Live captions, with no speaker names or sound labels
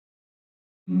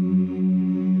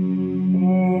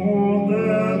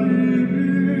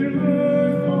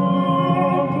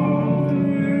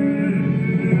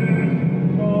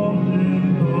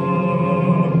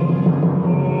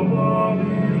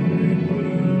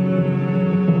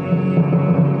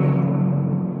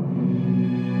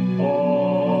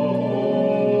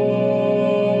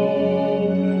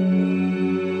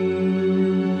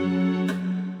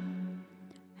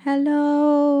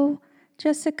Hello,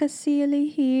 Jessica Seeley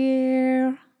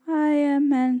here. I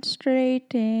am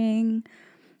menstruating.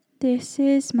 This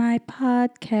is my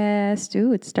podcast.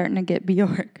 Ooh, it's starting to get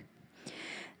Bjork.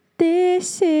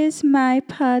 This is my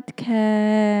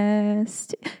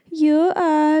podcast. You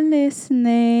are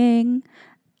listening.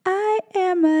 I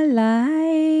am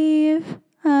alive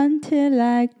until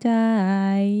I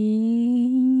die.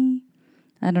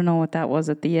 I don't know what that was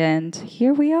at the end.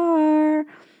 Here we are.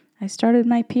 I started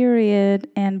my period,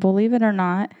 and believe it or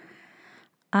not,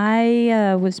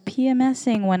 I was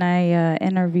PMSing when I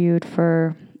interviewed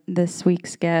for this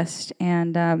week's guest.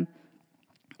 And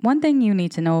one thing you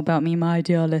need to know about me, my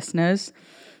dear listeners,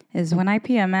 is when I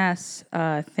PMS,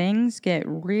 things get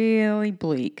really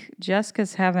bleak.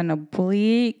 Jessica's having a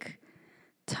bleak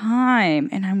time,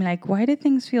 and I'm like, why do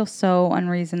things feel so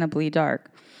unreasonably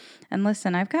dark? And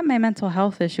listen, I've got my mental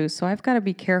health issues, so I've got to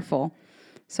be careful.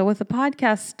 So with a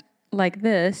podcast like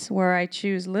this, where I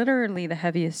choose literally the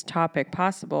heaviest topic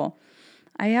possible,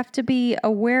 I have to be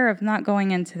aware of not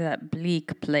going into that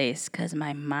bleak place, because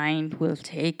my mind will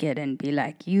take it and be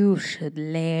like, you should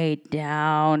lay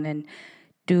down and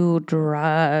do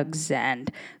drugs and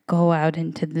go out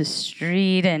into the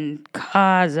street and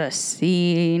cause a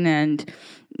scene and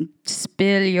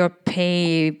spill your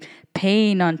pain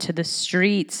onto the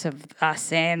streets of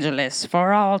Los Angeles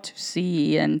for all to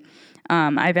see. And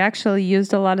I've actually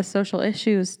used a lot of social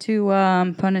issues to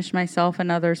punish myself and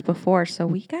others before. So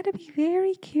we got to be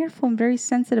very careful and very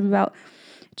sensitive about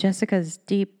Jessica's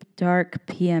deep, dark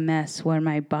PMS, where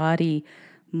my body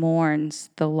mourns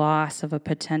the loss of a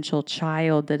potential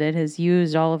child that it has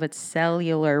used all of its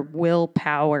cellular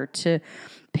willpower to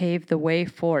pave the way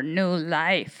for new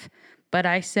life. But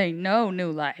I say no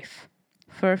new life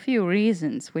for a few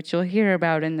reasons, which you'll hear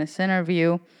about in this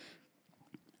interview.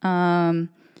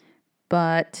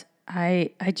 But I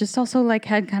just also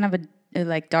had kind of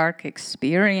a dark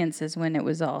experiences when it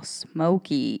was all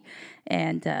smoky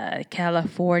and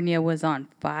California was on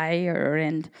fire.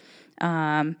 And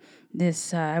I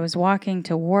was walking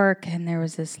to work, and there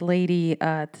was this lady,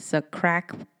 this a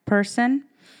crack person,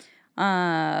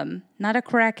 not a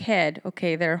crackhead.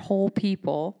 Okay, they're whole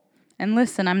people. And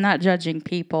listen, I'm not judging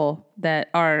people that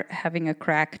are having a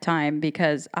crack time,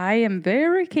 because I am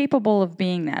very capable of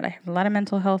being that. I have a lot of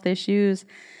mental health issues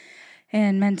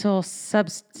and mental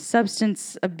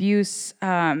substance abuse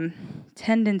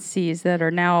tendencies that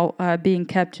are now being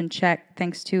kept in check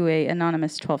thanks to a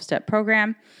anonymous 12-step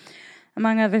program,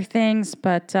 among other things.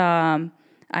 But I'm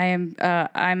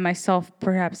myself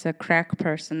perhaps a crack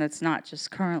person that's not just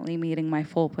currently meeting my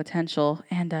full potential.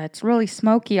 And it's really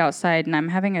smoky outside, and I'm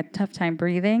having a tough time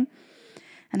breathing.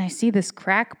 And I see this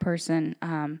crack person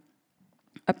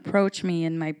approach me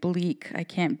in my bleak, I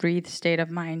can't breathe state of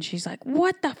mind. She's like,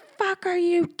 "What the fuck are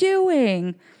you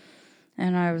doing?"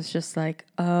 And I was just like,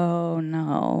 oh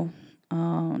no.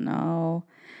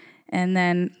 And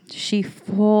then she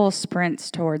full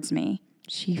sprints towards me.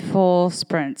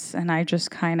 And I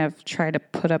just kind of try to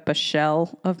put up a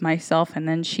shell of myself, and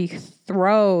then she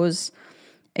throws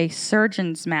a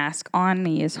surgeon's mask on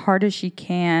me as hard as she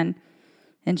can,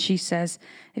 and she says,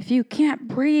 "If you can't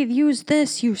breathe, use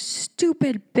this, you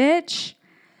stupid bitch."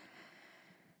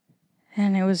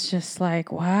 And it was just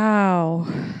like, wow,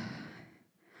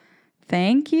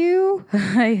 thank you.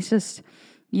 It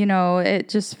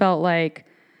just felt like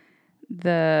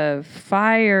the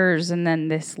fires, and then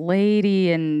this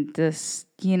lady, and this,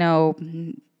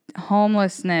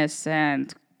 homelessness,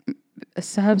 and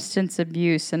substance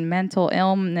abuse, and mental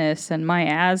illness, and my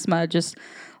asthma just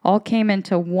all came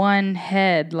into one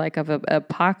head, like of an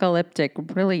apocalyptic,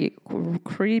 really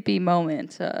creepy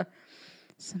moment.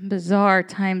 Some bizarre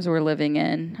times we're living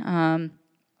in.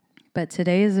 But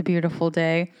today is a beautiful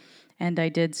day, and I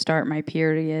did start my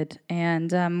period.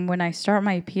 And when I start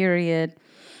my period,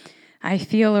 I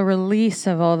feel a release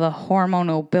of all the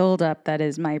hormonal buildup that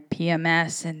is my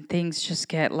PMS, and things just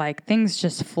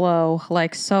flow,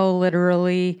 so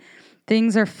literally.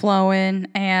 Things are flowing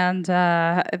and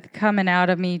coming out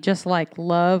of me just like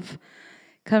love.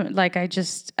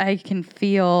 I can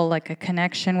feel like a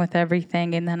connection with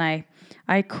everything. And then I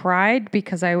cried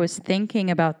because I was thinking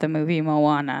about the movie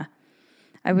Moana.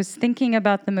 I was thinking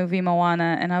about the movie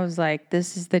Moana, and I was like,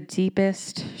 this is the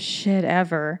deepest shit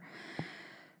ever.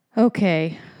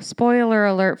 Okay, spoiler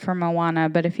alert for Moana,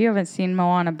 but if you haven't seen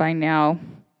Moana by now,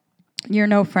 you're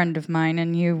no friend of mine,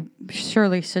 and you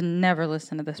surely should never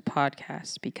listen to this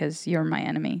podcast because you're my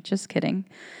enemy. Just kidding.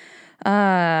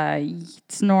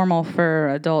 It's normal for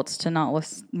adults to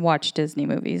not watch Disney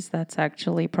movies. That's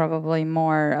actually probably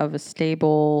more of a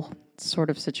stable sort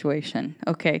of situation.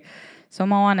 Okay, so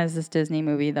Moana is this Disney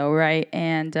movie, though, right?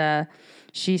 And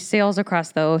she sails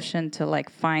across the ocean to like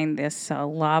find this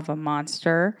lava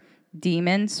monster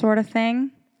demon sort of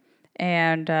thing,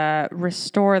 and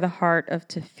restore the heart of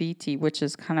Te Fiti, which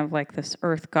is kind of like this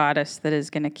earth goddess that is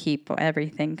going to keep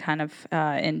everything kind of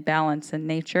in balance in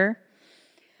nature.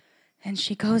 And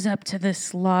she goes up to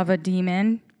this lava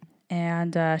demon,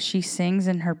 and she sings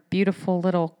in her beautiful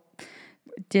little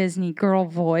Disney girl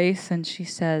voice, and she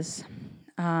says,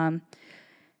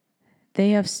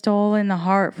 they have stolen the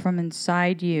heart from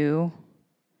inside you,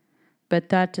 but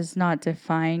that does not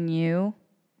define you.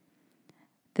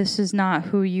 This is not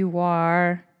who you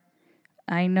are.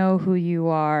 I know who you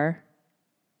are.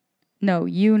 No,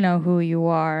 you know who you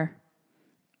are.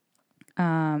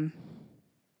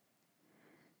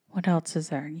 What else is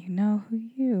there? You know who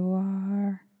you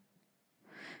are.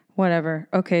 Whatever.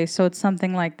 Okay, so it's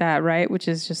something like that, right? Which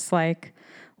is just like,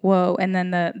 whoa. And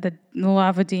then the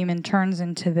lava demon turns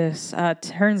into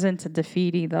Te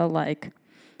Fiti, the like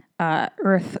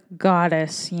earth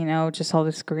goddess, just all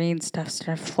this green stuff,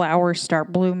 flowers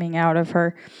start blooming out of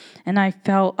her. And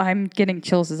I'm getting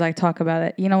chills as I talk about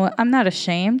it. You know what? I'm not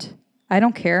ashamed. I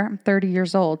don't care. I'm 30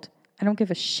 years old. I don't give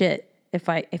a shit if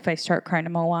I start crying to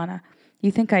Moana.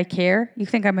 You think I care? You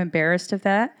think I'm embarrassed of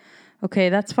that? Okay,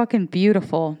 that's fucking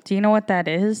beautiful. Do you know what that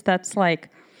is? That's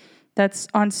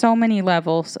on so many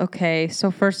levels. Okay,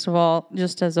 so first of all,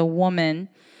 just as a woman,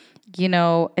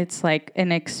 it's like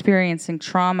an experiencing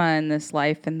trauma in this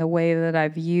life, and the way that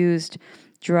I've used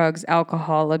drugs,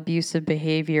 alcohol, abusive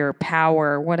behavior,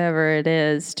 power, whatever it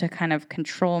is, to kind of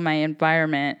control my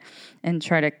environment and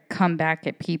try to come back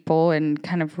at people and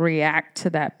kind of react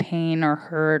to that pain or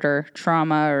hurt or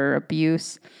trauma or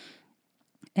abuse.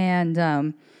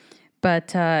 And,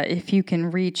 but if you can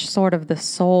reach sort of the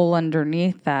soul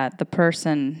underneath that, the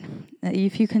person,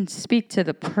 if you can speak to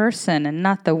the person and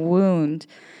not the wound,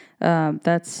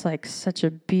 that's like such a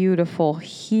beautiful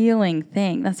healing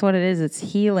thing. That's what it is. It's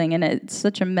healing. And it's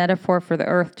such a metaphor for the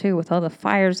earth too, with all the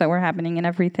fires that were happening and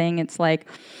everything. It's like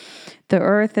the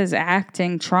earth is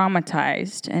acting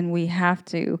traumatized, and we have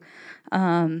to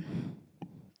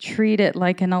treat it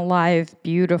like an alive,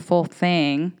 beautiful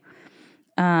thing.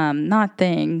 Not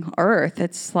thing, earth.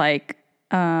 It's like,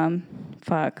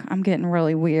 fuck, I'm getting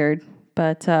really weird,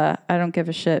 but I don't give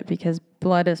a shit because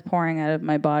blood is pouring out of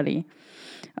my body.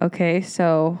 Okay,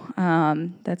 so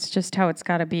that's just how it's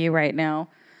got to be right now.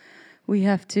 We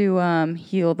have to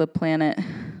heal the planet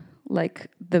like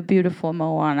the beautiful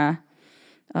Moana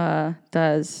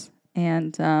does.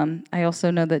 And I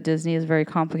also know that Disney is a very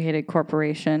complicated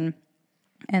corporation,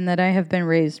 and that I have been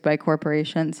raised by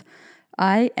corporations.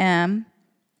 I am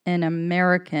an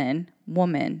American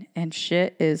woman, and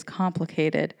shit is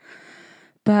complicated.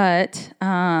 But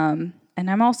and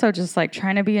I'm also just like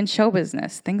trying to be in show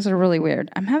business. Things are really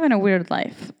weird. I'm having a weird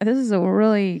life. This is a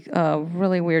really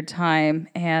weird time,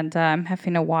 and I'm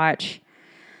having to watch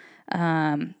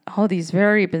all these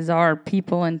very bizarre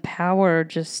people in power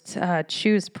just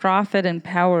choose profit and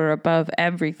power above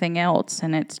everything else.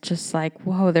 And it's just like,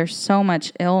 whoa, there's so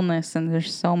much illness and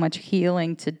there's so much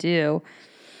healing to do.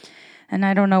 And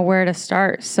I don't know where to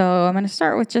start. So I'm going to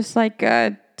start with just like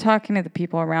talking to the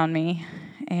people around me.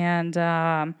 And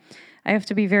I have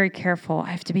to be very careful. I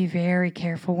have to be very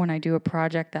careful when I do a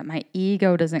project that my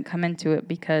ego doesn't come into it,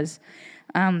 because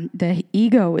the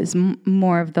ego is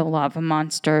more of the lava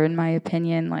monster, in my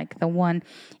opinion. Like the one,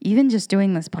 even just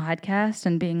doing this podcast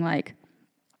and being like,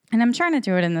 and I'm trying to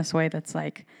do it in this way that's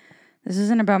like, this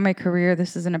isn't about my career.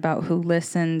 This isn't about who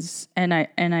listens. And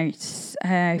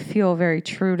I feel very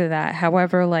true to that.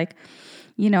 However, like,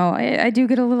 I do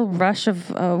get a little rush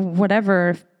of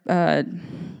whatever,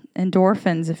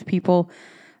 endorphins if people,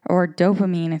 or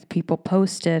dopamine if people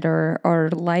post it or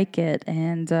like it,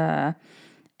 and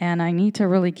I need to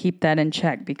really keep that in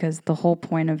check, because the whole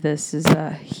point of this is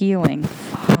healing.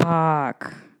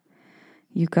 Fuck,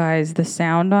 you guys, the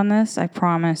sound on this, I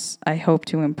promise I hope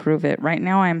to improve it. Right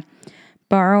now I'm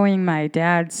borrowing my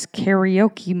dad's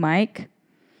karaoke mic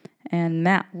and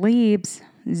Matt Lieb's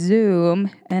Zoom,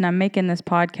 and I'm making this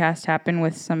podcast happen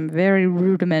with some very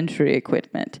rudimentary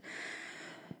equipment.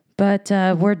 But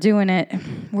we're doing it.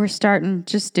 We're starting.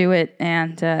 Just do it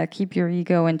and keep your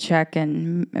ego in check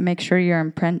and make sure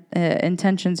your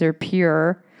intentions are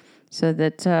pure so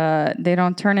that they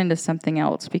don't turn into something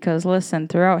else. Because listen,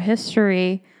 throughout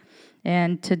history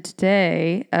and to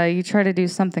today, you try to do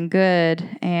something good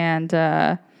and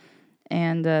that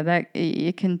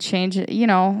it can change it. You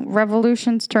know,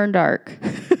 revolutions turn dark.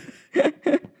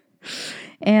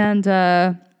 And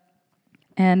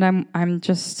I'm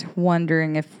just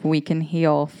wondering if we can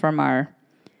heal from our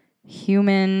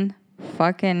human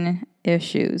fucking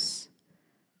issues.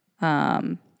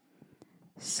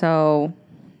 So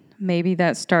maybe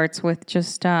that starts with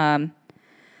just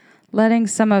letting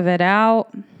some of it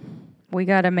out. We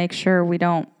got to make sure we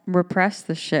don't repress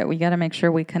the shit. We got to make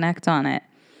sure we connect on it.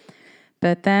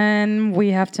 But then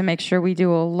we have to make sure we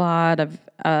do a lot of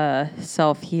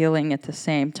self-healing at the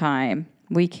same time.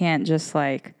 We can't just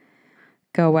like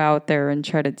go out there and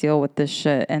try to deal with this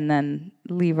shit and then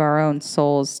leave our own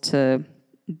souls to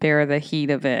bear the heat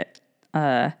of it.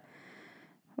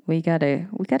 We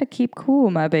gotta keep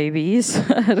cool, my babies.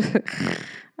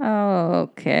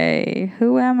 Okay.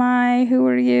 Who am I? Who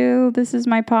are you? This is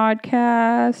my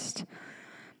podcast.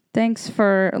 Thanks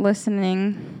for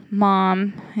listening,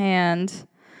 Mom, and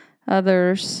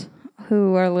others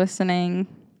who are listening.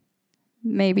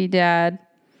 Maybe Dad.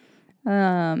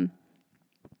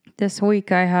 This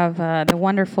week I have the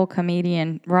wonderful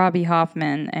comedian Robbie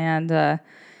Hoffman, and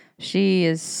she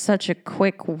is such a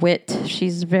quick wit.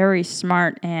 She's very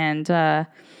smart and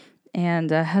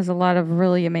has a lot of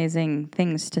really amazing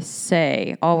things to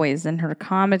say, always in her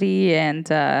comedy, and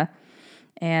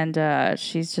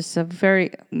she's just a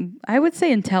very, I would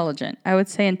say intelligent. I would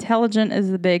say intelligent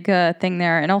is the big thing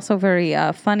there, and also very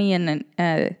funny and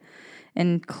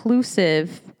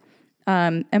inclusive.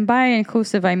 And by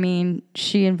inclusive, I mean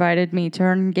she invited me to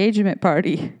her engagement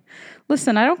party.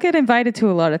 Listen, I don't get invited to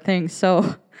a lot of things,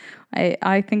 so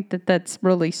I think that that's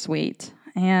really sweet.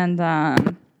 And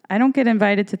I don't get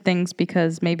invited to things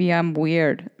because maybe I'm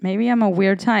weird. Maybe I'm a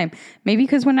weird time. Maybe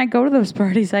because when I go to those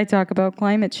parties, I talk about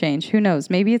climate change. Who knows?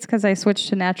 Maybe it's because I switched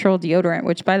to natural deodorant,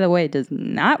 which, by the way, does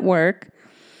not work.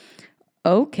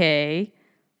 Okay.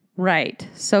 Right.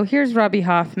 So here's Robbie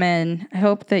Hoffman. I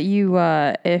hope that you,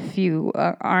 if you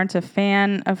aren't a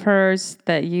fan of hers,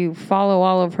 that you follow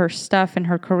all of her stuff in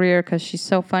her career because she's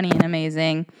so funny and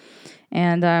amazing.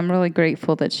 And I'm really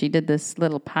grateful that she did this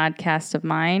little podcast of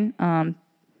mine.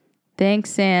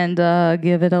 Thanks, and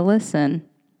give it a listen.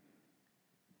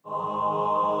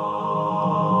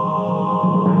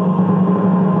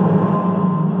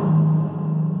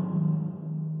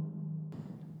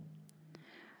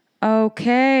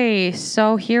 Okay,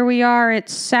 so here we are.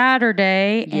 It's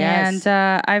Saturday, Yes.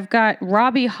 and I've got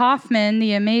Robbie Hoffman,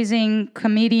 the amazing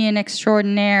comedian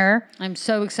extraordinaire. I'm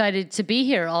so excited to be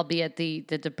here, albeit the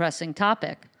depressing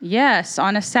topic. Yes,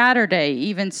 on a Saturday,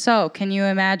 even so. Can you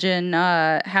imagine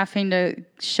having to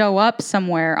show up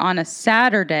somewhere on a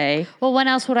Saturday? Well, when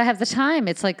else would I have the time?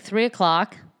 It's like 3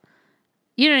 o'clock.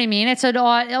 You know what I mean? It's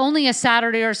only a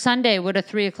Saturday or Sunday. Would a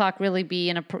 3 o'clock really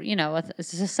be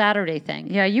it's a Saturday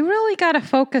thing? Yeah, you really got to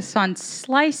focus on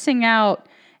slicing out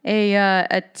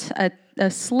a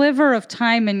sliver of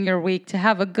time in your week to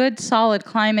have a good, solid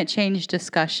climate change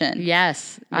discussion.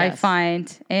 Yes. I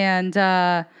find. And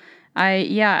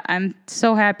I'm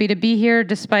so happy to be here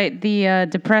despite the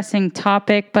depressing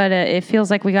topic, but it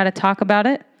feels like we got to talk about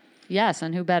it. Yes,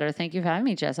 and who better? Thank you for having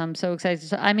me, Jess. I'm so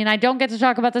excited. I don't get to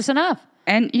talk about this enough.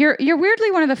 And you're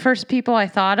weirdly one of the first people I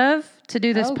thought of to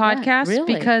do this podcast.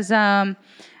 Really? Because I'm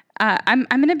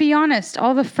going to be honest.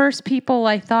 All the first people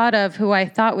I thought of who I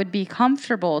thought would be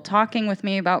comfortable talking with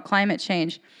me about climate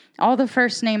change, all the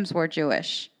first names were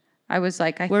Jewish. I was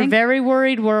like, We're very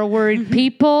worried. We're a worried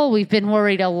people. We've been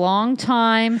worried a long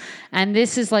time. And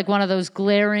this is like one of those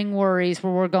glaring worries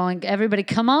where we're going, everybody,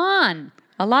 come on.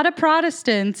 A lot of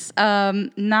Protestants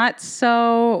not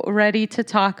so ready to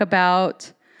talk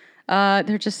about.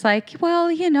 They're just like, well,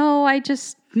 I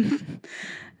just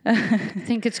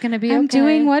think it's going to be I'm okay.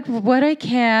 doing what I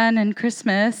can in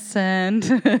Christmas and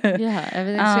yeah,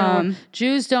 everything's going to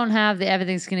Jews don't have the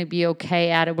everything's going to be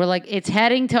okay at it. We're like, it's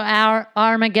heading to our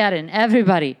Armageddon,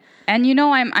 everybody. And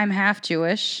I'm half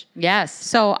Jewish. Yes.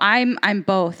 So I'm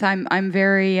both. I'm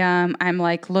very I'm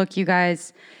like, look, you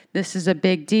guys, this is a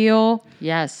big deal.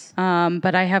 Yes.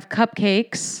 But I have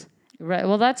cupcakes. Right.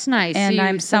 Well, that's nice. And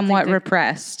I'm somewhat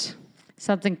repressed.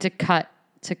 Something to cut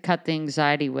the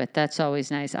anxiety with. That's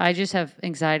always nice. I just have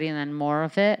anxiety and then more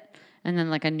of it. And then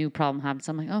like a new problem happens.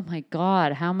 I'm like, oh my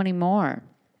God, how many more?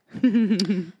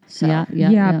 So,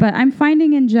 Yeah, but I'm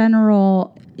finding in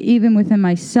general, even within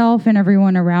myself and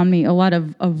everyone around me, a lot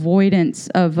of avoidance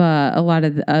of a lot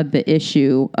of the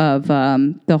issue of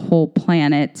the whole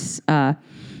planet's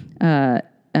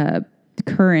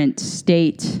current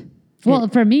state. Well,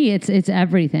 for me, it's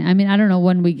everything. I mean, I don't know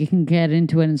when we can get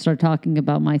into it and start talking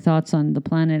about my thoughts on the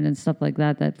planet and stuff like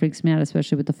that. That freaks me out,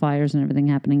 especially with the fires and everything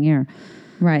happening here.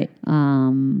 Right.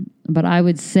 But I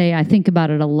would say I think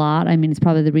about it a lot. I mean, it's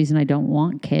probably the reason I don't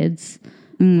want kids.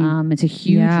 It's a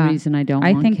huge reason I don't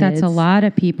want kids. I think that's a lot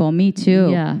of people. Me too.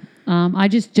 Yeah. I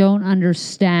just don't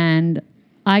understand.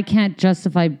 I can't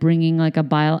justify bringing like it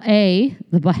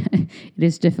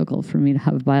is difficult for me to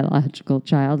have a biological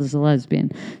child as a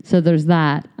lesbian. So there's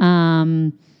that.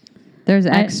 There's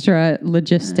extra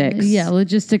logistics.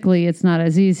 Logistically, it's not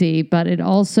as easy, but it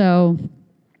also,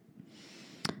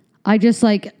 I just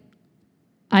like,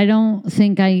 I don't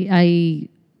think I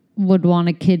would want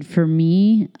a kid for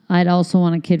me. I'd also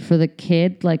want a kid for the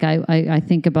kid. Like I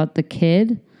think about the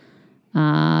kid.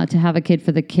 To have a kid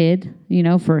for the kid,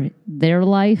 for their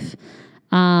life.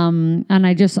 And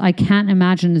I can't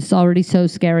imagine, it's already so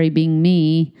scary being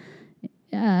me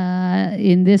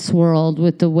in this world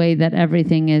with the way that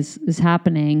everything is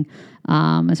happening,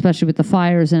 especially with the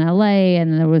fires in LA,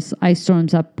 and there was ice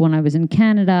storms up when I was in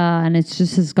Canada, and it's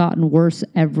just has gotten worse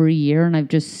every year, and I've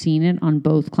just seen it on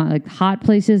both, like hot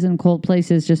places and cold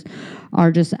places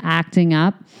are just acting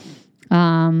up.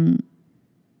 And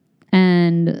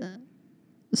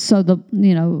so the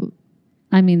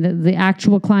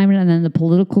actual climate and then the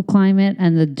political climate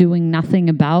and the doing nothing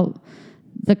about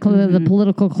the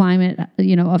political climate,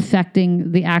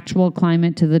 affecting the actual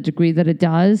climate to the degree that it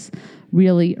does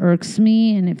really irks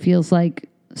me. And it feels like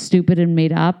stupid and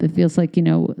made up. It feels like,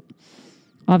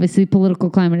 obviously political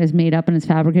climate is made up and it's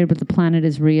fabricated, but the planet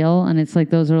is real. And it's like,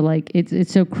 those are like,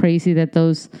 it's so crazy that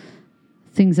those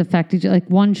things affect each other. Like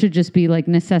one should just be like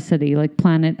necessity, like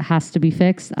planet has to be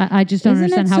fixed. I just don't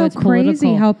understand how it's political. Isn't it so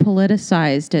crazy how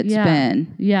politicized it's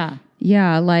been? Yeah.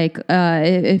 Yeah, like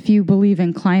if you believe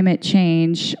in climate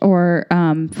change or,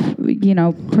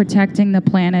 protecting the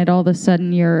planet, all of a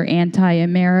sudden you're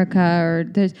anti-America, or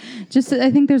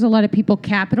I think there's a lot of people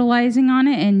capitalizing on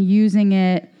it and using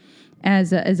it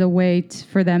as a way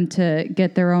for them to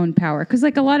get their own power. Because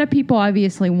like a lot of people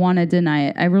obviously want to deny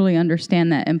it. I really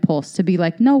understand that impulse to be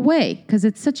like, no way, because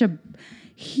it's such a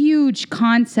huge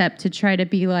concept to try to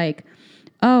be like,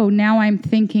 oh, now I'm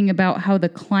thinking about how the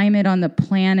climate on the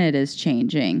planet is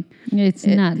changing. It's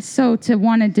nuts. So to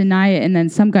want to deny it, and then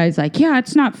some guy's like, yeah,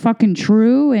 it's not fucking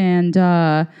true, and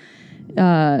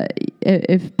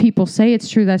if people say it's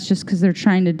true, that's just because they're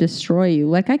trying to destroy you.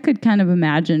 Like I could kind of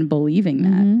imagine believing that.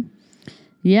 Mm-hmm.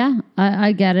 Yeah,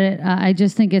 I get it. I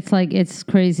just think it's like, it's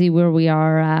crazy where we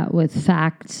are at with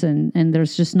facts, and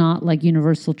there's just not like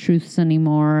universal truths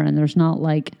anymore, and there's not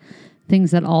like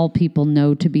things that all people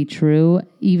know to be true.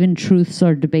 Even truths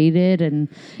are debated, and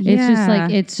it's just like,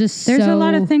 there's a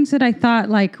lot of things that I thought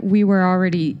like we were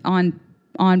already on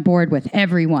board with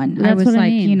everyone. That's I was what like, I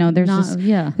mean.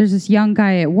 There's this young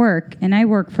guy at work, and I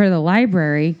work for the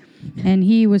library, and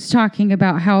he was talking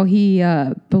about how he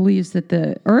believes that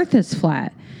the earth is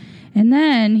flat. And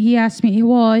then he asked me,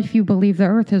 well, if you believe the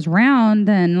earth is round,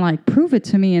 then like prove it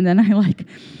to me. And then I like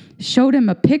showed him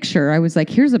a picture. I was like,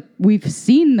 we've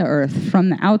seen the earth from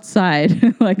the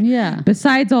outside. Like, yeah.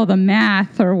 Besides all the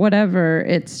math or whatever,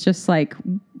 it's just like,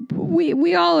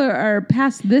 we all are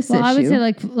past this issue. I would say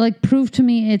like prove to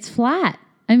me it's flat.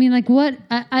 I mean, like what?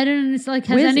 I don't, it's like,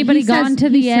 has anybody gotten to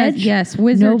the edge? Yes.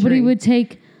 Wizardry.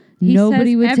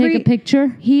 Nobody would take a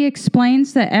picture. He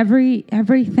explains that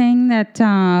everything that,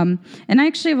 and I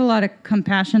actually have a lot of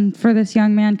compassion for this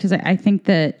young man, because I think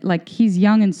that like he's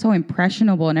young and so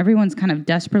impressionable, and everyone's kind of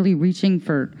desperately reaching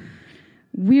for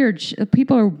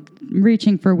people are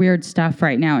reaching for weird stuff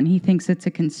right now, and he thinks it's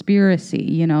a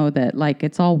conspiracy, that like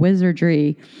it's all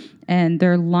wizardry, and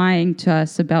they're lying to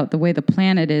us about the way the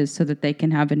planet is so that they can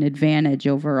have an advantage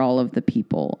over all of the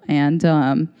people. And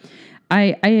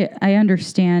I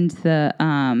understand the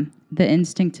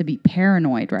instinct to be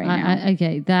paranoid right now.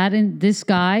 This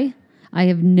guy, I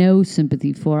have no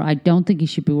sympathy for. I don't think he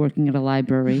should be working at a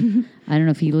library. I don't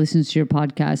know if he listens to your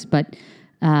podcast, but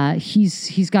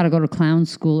he's got to go to clown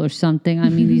school or something. I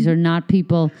mean, these are not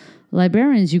people.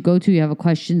 Librarians you go to, you have a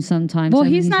question sometimes. Well,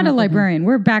 he's not a librarian.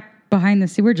 We're back behind the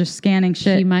scene. We're just scanning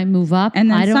shit. He might move up.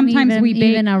 And then sometimes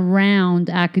even around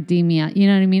academia. You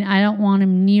know what I mean? I don't want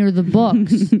him near the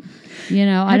books.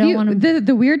 I don't want him.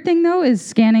 The weird thing though is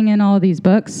scanning in all of these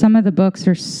books. Some of the books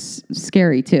are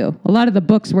scary too. A lot of the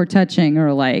books we're touching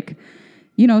are like,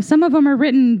 some of them are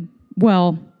written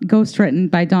well ghostwritten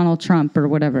by Donald Trump or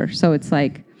whatever. So it's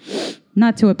like,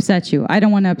 not to upset you. I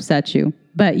don't want to upset you.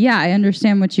 But yeah, I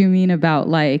understand what you mean about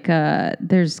like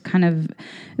there's kind of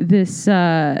this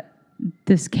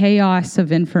this chaos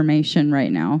of information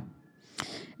right now.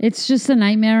 It's just a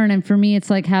nightmare, and for me, it's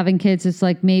like having kids. It's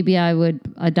like maybe I would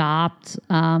adopt.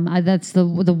 That's the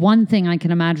one thing I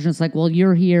can imagine. It's like, well,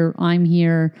 you're here, I'm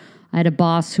here. I had a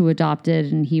boss who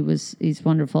adopted, and he's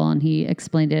wonderful, and he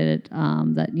explained it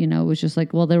that it was just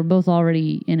like, well, they were both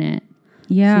already in it.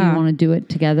 Yeah. So you want to do it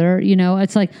together.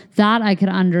 It's like that I could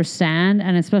understand.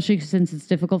 And especially since it's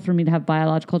difficult for me to have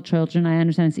biological children, I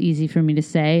understand it's easy for me to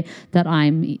say that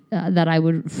that I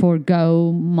would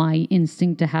forego my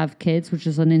instinct to have kids, which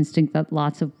is an instinct that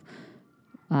lots of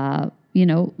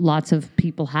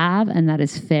people have. And that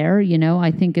is fair.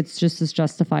 I think it's just as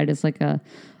justified as like a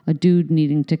dude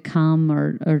needing to come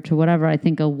or to whatever. I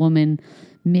think a woman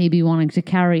maybe wanting to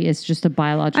carry is just a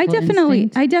biological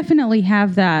instinct. I definitely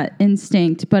have that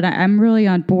instinct, but I'm really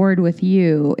on board with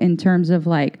you in terms of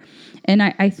like, and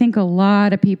I think a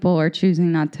lot of people are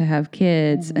choosing not to have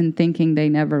kids and thinking they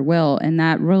never will. And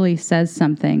that really says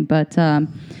something. But, I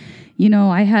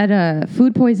had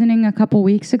food poisoning a couple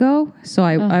weeks ago. So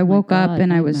I woke up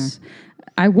and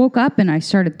I woke up and I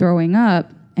started throwing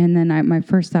up. And then my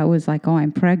first thought was like, oh,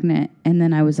 I'm pregnant. And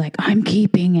then I was like, I'm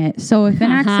keeping it. So if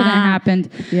an accident happened,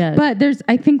 yes. But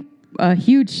I think a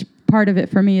huge part of it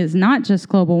for me is not just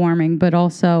global warming, but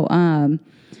also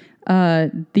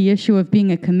the issue of being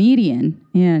a comedian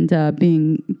and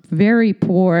being very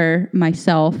poor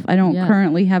myself. I don't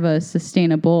currently have a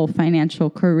sustainable financial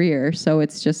career. So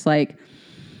it's just like,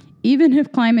 even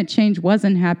if climate change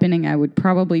wasn't happening, I would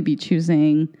probably be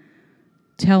choosing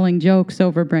telling jokes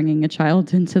over bringing a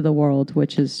child into the world,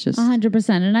 which is just 100%.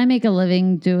 And I make a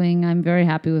living I'm very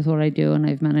happy with what I do, and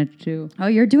I've managed to. Oh,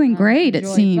 you're doing great. It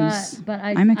seems. But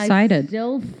I'm excited. I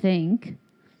still think,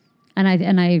 and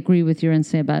I agree with your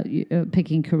instinct about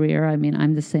picking career. I mean,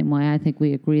 I'm the same way. I think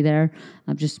we agree there.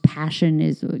 Just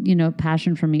passion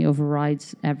for me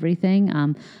overrides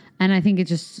everything. And I think it's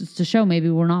just to show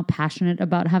maybe we're not passionate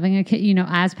about having a kid,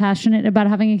 as passionate about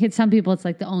having a kid. Some people, it's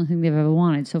like the only thing they've ever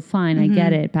wanted. So fine, I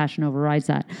get it. Passion overrides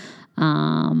that.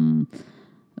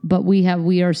 But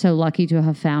we are so lucky to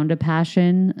have found a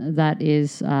passion that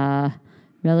is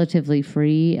relatively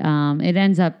free. It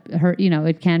ends up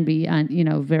it can be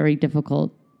very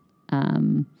difficult.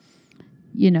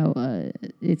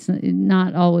 It's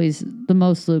not always the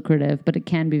most lucrative, but it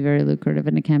can be very lucrative,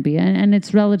 and it can be, and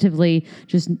it's relatively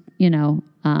just, it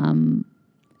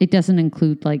doesn't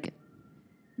include like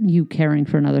you caring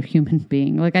for another human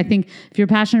being. Like, I think if you're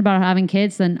passionate about having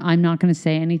kids, then I'm not going to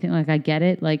say anything. Like, I get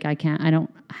it. Like, I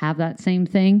don't have that same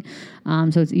thing.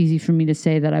 So it's easy for me to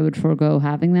say that I would forego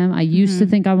having them. I used to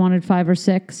think I wanted 5 or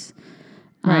 6.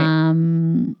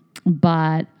 Right.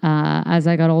 But as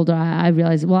I got older, I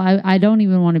realized, well, I don't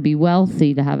even want to be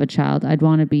wealthy to have a child. I'd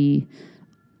want to be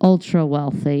ultra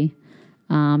wealthy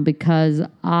because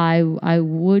I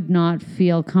would not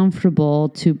feel comfortable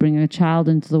to bring a child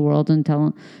into the world and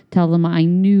tell them I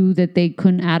knew that they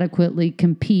couldn't adequately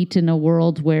compete in a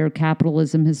world where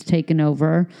capitalism has taken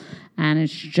over. And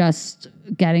it's just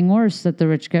getting worse, that the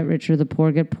rich get richer, the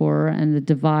poor get poorer, and the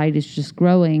divide is just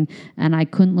growing. And I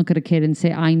couldn't look at a kid and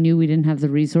say, I knew we didn't have the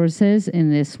resources in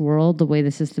this world, the way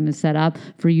the system is set up,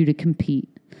 for you to compete.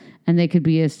 And they could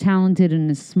be as talented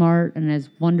and as smart and as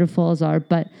wonderful as art.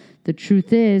 But the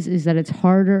truth is that it's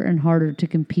harder and harder to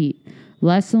compete.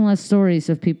 Less and less stories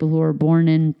of people who are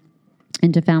born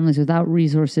into families without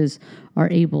resources are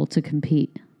able to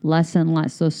compete. Less and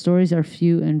less. Those stories are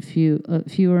fewer and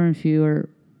fewer,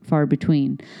 far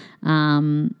between.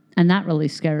 And that really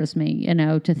scares me,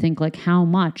 to think like, how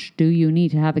much do you need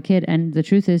to have a kid? And the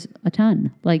truth is a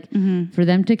ton. Like for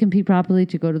them to compete properly,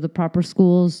 to go to the proper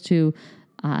schools, to,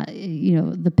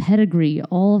 the pedigree,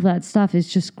 all of that stuff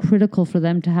is just critical for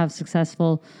them to have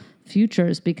successful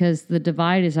futures, because the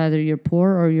divide is either you're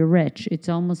poor or you're rich. It's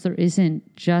almost, there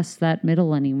isn't just that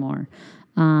middle anymore.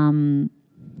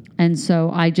 And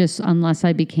so unless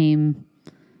I became,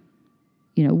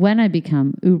 when I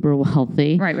become uber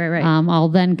wealthy, right. I'll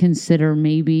then consider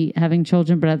maybe having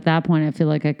children. But at that point, I feel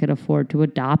like I could afford to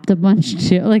adopt a bunch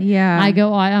too. Like, yeah.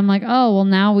 I'm like, oh, well,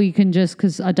 now we can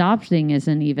because adopting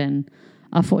isn't even,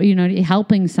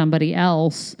 helping somebody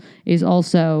else is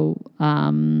also,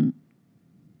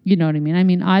 you know what I mean? I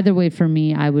mean, either way for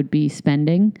me, I would be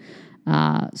spending.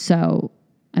 So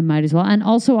I might as well. And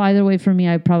also either way for me,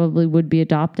 I probably would be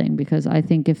adopting, because I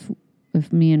think if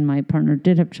me and my partner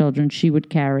did have children, she would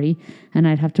carry and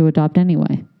I'd have to adopt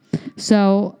anyway.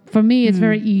 So for me, it's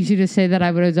very easy to say that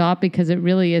I would adopt, because it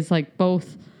really is like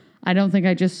both. I don't think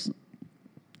I just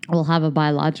will have a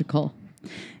biological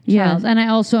Yeah. child. And I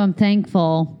also am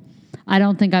thankful. I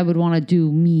don't think I would want to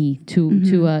do me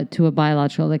to a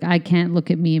biological. Like, I can't look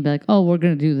at me and be like, oh, we're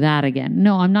going to do that again.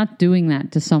 No, I'm not doing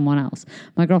that to someone else.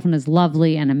 My girlfriend is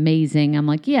lovely and amazing. I'm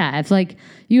like, yeah, if like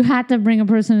you had to bring a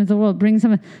person into the world, bring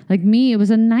someone like me, it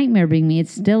was a nightmare being me. It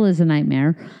still is a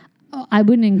nightmare. I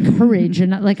wouldn't encourage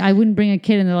and like I wouldn't bring a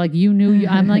kid and they're like, you knew you.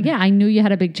 I'm like, yeah, I knew you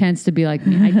had a big chance to be like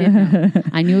me. I did know.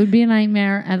 I knew it would be a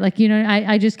nightmare. And like, you know,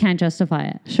 I just can't justify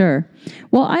it. Sure.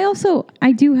 Well, I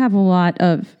do have a lot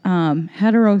of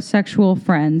heterosexual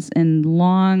friends in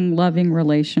long, loving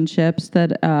relationships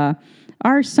that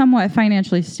are somewhat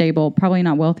financially stable, probably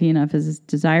not wealthy enough as is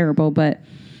desirable, but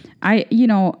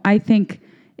I think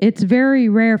it's very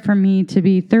rare for me to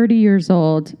be 30 years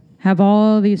old, have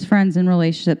all these friends in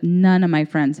relationship. None of my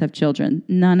friends have children.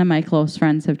 None of my close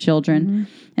friends have children. Mm-hmm.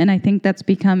 And I think that's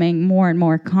becoming more and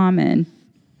more common.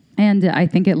 And I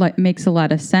think it makes a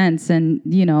lot of sense. And,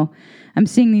 you know, I'm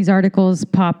seeing these articles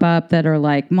pop up that are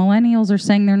like, millennials are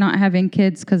saying they're not having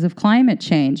kids because of climate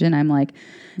change. And I'm like,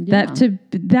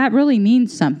 that really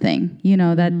means something, you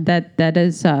know, that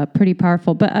is pretty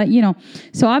powerful. But, you know,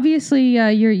 so obviously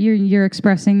you're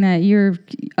expressing that you're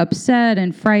upset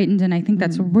and frightened. And I think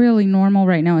that's really normal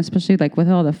right now, especially like with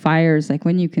all the fires, like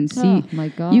when you can see,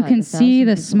 you can see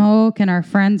the smoke, and our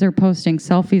friends are posting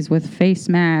selfies with face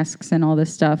masks and all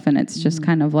this stuff. And it's just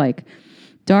kind of like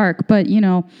dark. But, you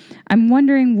know, I'm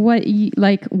wondering what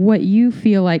you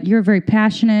feel like. You're a very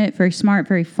passionate, very smart,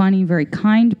 very funny, very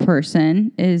kind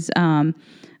person is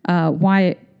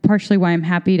partially why I'm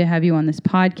happy to have you on this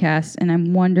podcast. And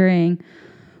I'm wondering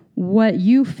what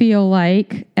you feel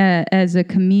like as a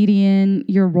comedian,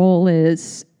 your role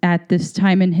is at this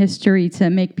time in history to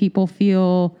make people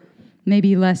feel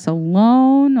maybe less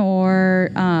alone, or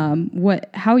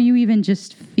how you even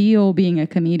just feel being a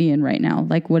comedian right now.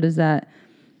 Like, what is that?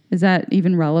 Is that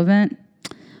even relevant?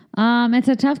 It's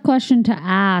a tough question to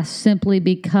ask simply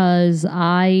because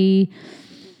I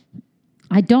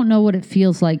don't know what it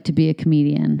feels like to be a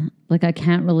comedian. Like, I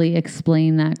can't really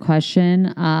explain that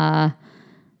question.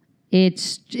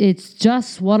 It's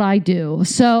just what I do.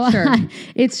 So sure.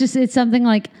 It's something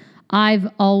like I've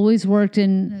always worked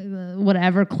in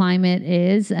whatever climate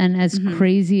is. And as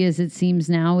crazy as it seems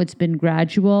now, it's been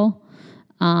gradual.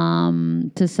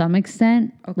 To some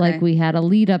extent, like we had a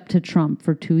lead up to Trump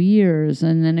for 2 years,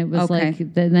 and then it was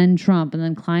then Trump, and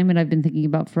then climate I've been thinking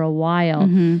about for a while.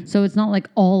 So it's not like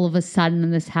all of a sudden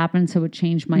this happened, so it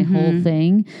changed my whole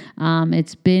thing.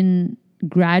 It's been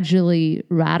gradually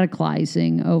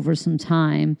radicalizing over some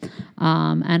time,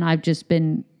 and I've just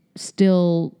been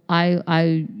still. I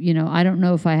don't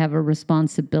know if I have a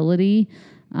responsibility.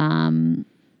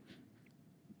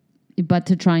 But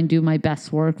to try and do my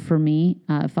best work for me.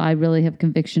 If I really have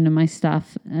conviction in my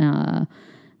stuff,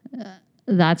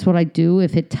 that's what I do.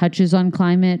 If it touches on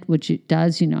climate, which it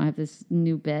does, you know, I have this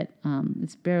new bit.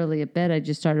 It's barely a bit. I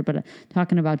just started, but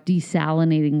talking about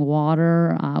desalinating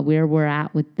water, where we're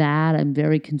at with that. I'm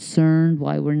very concerned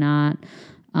why we're not.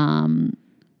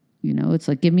 You know, it's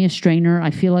like, give me a strainer.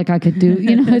 I feel like I could do,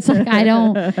 you know, it's like,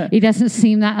 it doesn't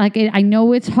seem that like I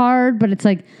know it's hard, but it's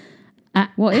like, how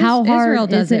hard Israel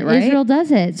does it, right? Israel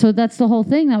does it. So that's the whole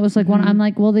thing. That was like when I'm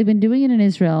like, well, they've been doing it in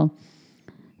Israel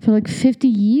for like 50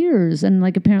 years. And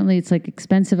like, apparently it's like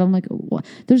expensive. I'm like, what?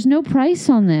 There's no price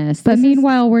on this. But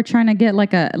meanwhile, we're trying to get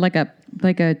like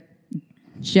a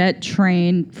jet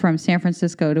train from San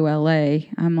Francisco to LA.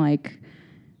 I'm like,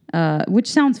 which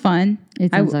sounds fun.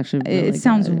 It sounds actually really It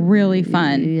sounds really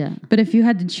fun. Yeah. But if you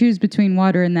had to choose between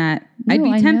water and that, I'd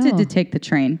be tempted to take the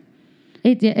train.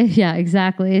 Yeah,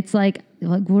 exactly. It's like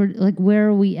where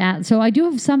are we at? So I do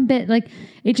have some bit, like,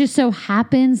 it just so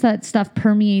happens that stuff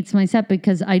permeates my set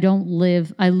because I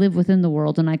live within the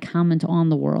world and I comment on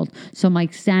the world. So my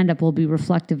stand-up will be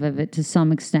reflective of it to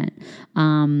some extent.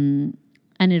 And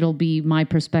it'll be my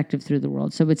perspective through the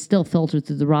world. So it's still filtered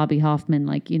through the Robbie Hoffman,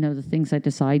 like, you know, the things I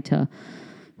decide to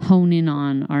hone in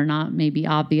on are not maybe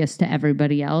obvious to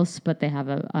everybody else, but they have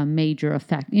a major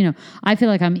effect. You know, I feel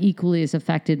like I'm equally as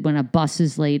affected when a bus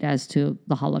is late as to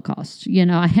the Holocaust. You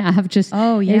know, I have just,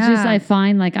 it's just, I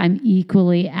find like I'm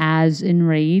equally as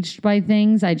enraged by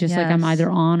things. I just like, I'm either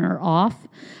on or off.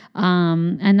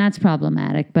 And that's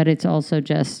problematic, but it's also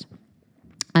just,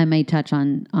 I may touch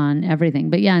on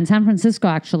everything. But yeah, in San Francisco,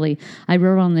 actually, I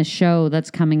wrote on this show that's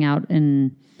coming out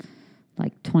in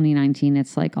like 2019.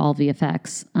 It's like all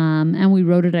VFX. And we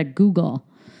wrote it at Google.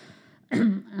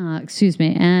 Excuse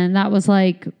me. And that was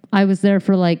like, I was there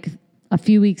for like a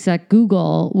few weeks at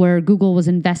Google, where Google was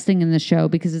investing in the show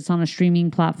because it's on a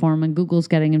streaming platform and Google's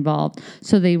getting involved.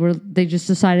 So they just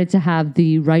decided to have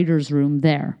the writer's room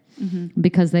there.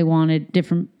 because they wanted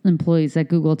different employees at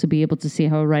Google to be able to see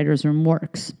how a writer's room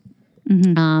works.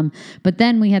 But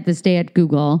then we had this day at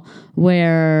Google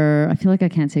where I feel like I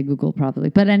can't say Google properly,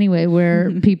 but anyway,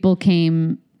 where people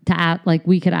came to ask, like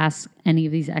we could ask any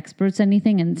of these experts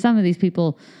anything. And some of these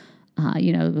people,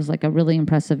 it was like a really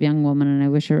impressive young woman. And I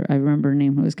remember her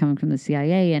name, who was coming from the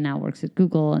CIA and now works at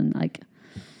Google. And like,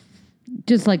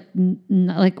 just like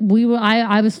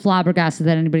I was flabbergasted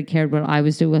that anybody cared what I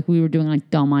was doing. Like we were doing like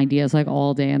dumb ideas like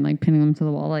all day and like pinning them to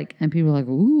the wall. Like, and people were like,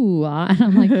 ooh, and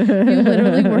I'm like, you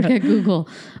literally work at Google.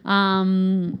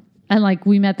 And like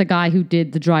we met the guy who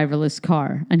did the driverless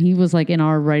car, and he was like in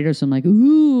our writers room, like,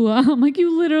 ooh, I'm like,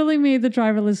 you literally made the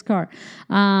driverless car.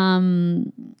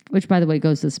 Which by the way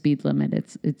goes the speed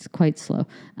limit. It's quite slow.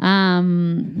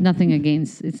 Nothing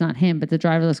against, it's not him, but the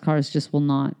driverless cars just will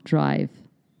not drive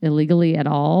illegally at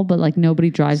all, but like nobody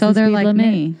drives the speed limit.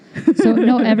 Me. So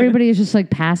no, everybody is just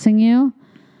like passing you.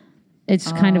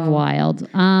 It's kind of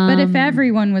wild. But if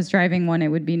everyone was driving one, it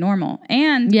would be normal.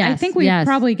 And I think we'd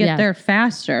probably get there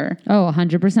faster. Oh,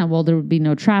 100%. Well, there would be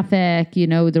no traffic,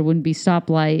 there wouldn't be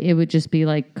stoplight. It would just be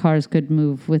like cars could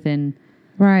move within,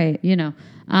 right.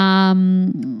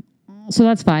 So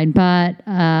that's fine.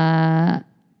 But,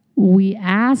 we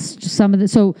asked some of the,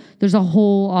 so there's a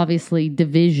whole obviously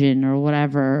division or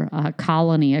whatever,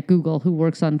 colony at Google who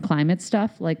works on climate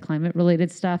stuff, like climate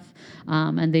related stuff.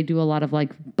 And they do a lot of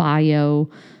like biochem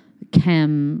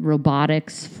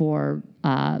robotics for,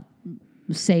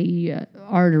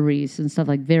 arteries and stuff,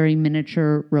 like very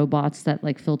miniature robots that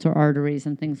like filter arteries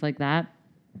and things like that.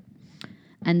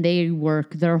 And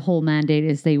their whole mandate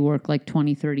is they work like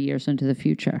 20, 30 years into the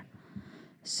future.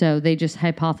 So they just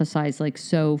hypothesize like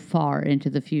so far into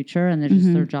the future, and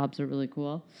their jobs are really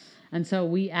cool. And so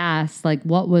we asked like,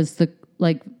 what was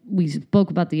we spoke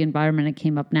about the environment. It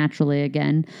came up naturally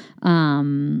again.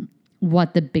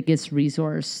 What the biggest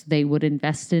resource they would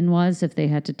invest in was if they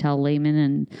had to tell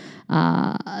laymen,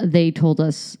 and they told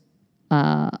us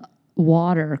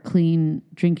water, clean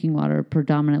drinking water,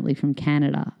 predominantly from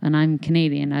Canada. And I'm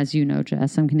Canadian, as you know,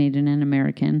 Jess. I'm Canadian and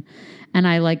American. And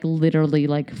I like literally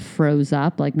like froze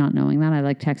up, like not knowing that. I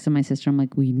like texted my sister. I'm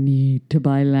like, we need to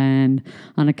buy land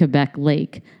on a Quebec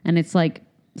lake. And it's like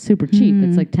super cheap.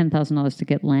 It's like $10,000 to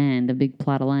get land, a big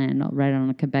plot of land right on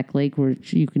a Quebec lake where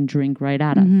you can drink right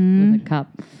out of with a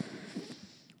cup.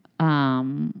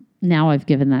 Now I've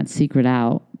given that secret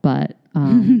out, but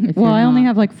well, I only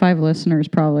have like 5 listeners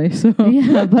probably. So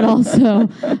yeah, but also,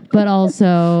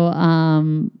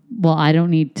 well, I don't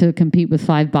need to compete with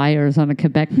 5 buyers on a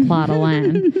Quebec plot of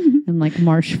land in like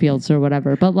marsh fields or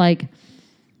whatever. But like,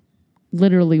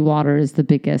 literally, water is the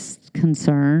biggest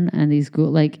concern, and these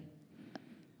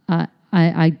I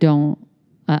don't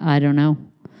know.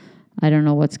 I don't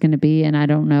know what's going to be, and I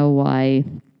don't know why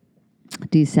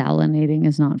desalinating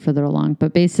is not further along.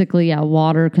 But basically, yeah,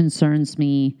 water concerns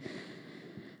me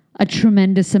a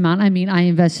tremendous amount. I mean, I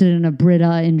invested in a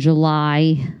Brita in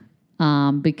July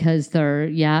because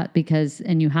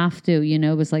and you have to,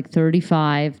 it was like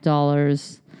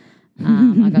 $35.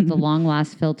 I got the long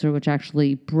last filter, which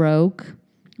actually broke,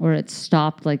 or it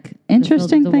stopped. Like,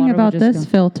 interesting thing about this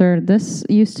filter, this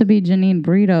used to be Janine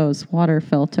Brito's water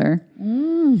filter.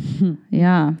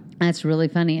 Yeah. That's really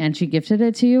funny. And she gifted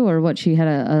it to you, or what? She had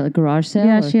a garage sale?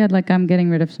 Yeah, she had like, I'm getting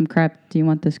rid of some crap. Do you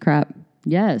want this crap?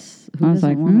 Yes. I was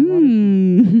like,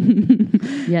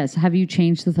 Yes. Have you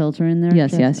changed the filter in there?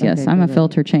 Yes. Okay, I'm a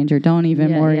filter changer. Don't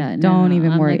even worry. Don't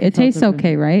even worry. Like, it tastes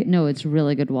okay, right? No, it's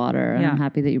really good water. And I'm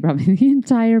happy that you brought me the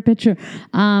entire picture.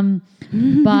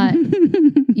 But,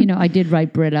 I did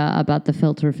write Brita about the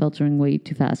filtering way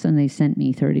too fast, and they sent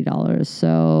me $30.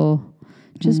 So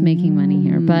just making money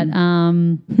here. But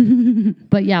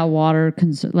yeah, water,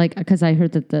 because I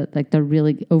heard that they're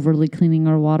really overly cleaning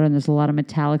our water, and there's a lot of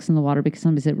metallics in the water because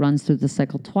sometimes it runs through the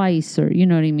cycle twice, or you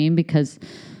know what I mean? Because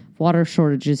water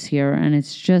shortages here, and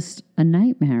it's just a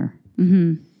nightmare.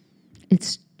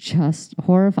 It's just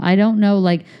horrifying. I don't know,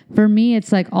 like for me,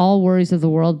 it's like all worries of the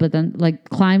world, but then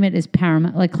like climate is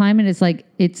paramount. Like climate is like,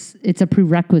 it's a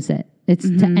prerequisite. It's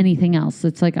to anything else.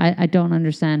 It's like, I don't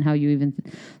understand how you even,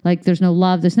 like, there's no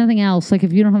love. There's nothing else. Like,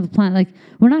 if you don't have a planet, like,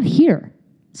 we're not here.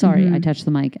 Sorry, I touched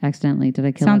the mic accidentally. Did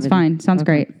I kill it? Sounds fine. Sounds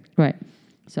great. Right.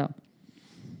 So.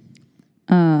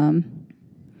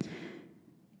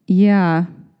 Yeah.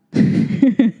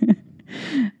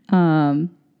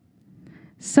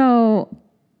 So,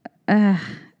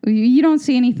 you don't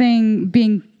see anything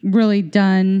being really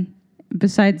done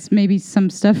besides maybe some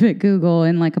stuff at Google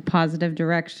in like a positive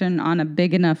direction on a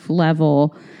big enough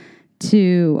level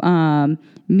to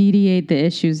mediate the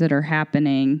issues that are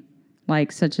happening,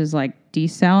 like such as like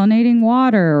desalinating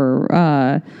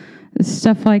water,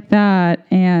 stuff like that.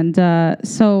 And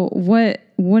so what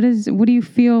do you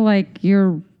feel like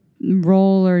your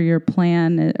role or your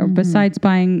plan, or besides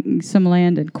buying some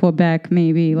land in Quebec,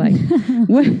 maybe, like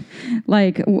what,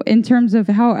 like in terms of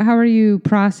how are you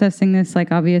processing this?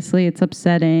 Like, obviously it's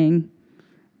upsetting,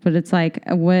 but it's like,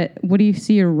 what do you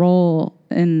see your role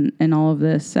in all of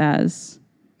this as?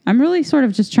 I'm really sort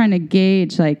of just trying to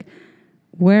gauge, like,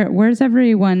 where's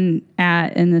everyone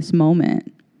at in this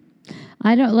moment?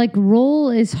 I don't like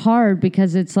role is hard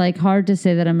because it's like hard to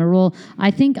say that I'm a role. I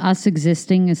think us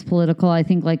existing is political. I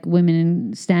think like women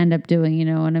in stand up doing, you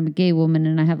know, and I'm a gay woman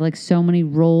and I have like so many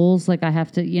roles. Like I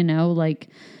have to, you know, like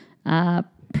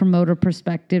promote a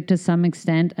perspective to some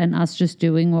extent, and us just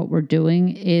doing what we're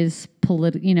doing is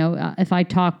political. You know, if I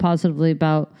talk positively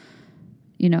about,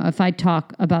 you know, if I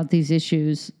talk about these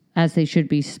issues as they should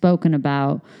be spoken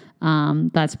about,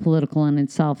 that's political in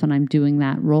itself, and I'm doing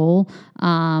that role.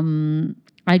 I'm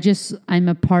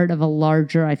a part of a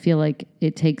larger, I feel like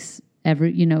it takes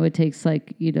it takes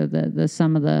like, you know, the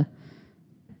sum of the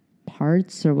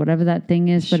parts or whatever that thing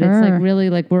is, but it's like really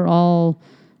like we're all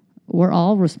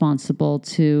responsible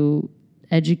to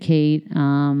educate,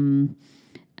 and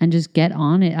just get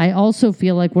on it. I also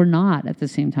feel like we're not at the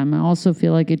same time. I also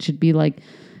feel like it should be like,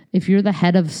 if you're the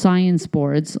head of science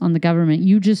boards on the government,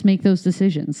 you just make those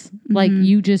decisions. Like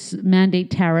you just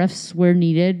mandate tariffs where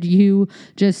needed. You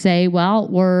just say, well,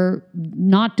 we're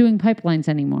not doing pipelines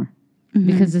anymore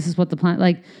because this is what the plan,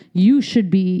 like you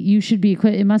should be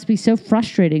equipped. It must be so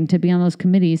frustrating to be on those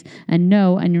committees and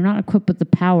you're not equipped with the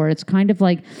power. It's kind of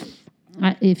like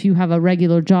if you have a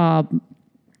regular job,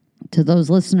 to those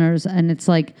listeners, and it's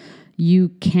like, you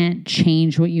can't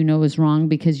change what you know is wrong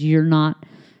because you're not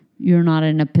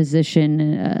in a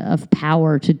position of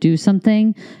power to do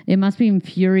something. It must be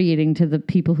infuriating to the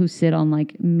people who sit on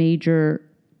like major,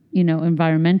 you know,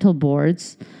 environmental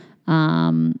boards,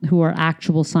 who are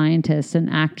actual scientists and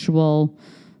actual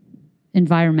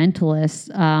environmentalists,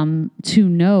 to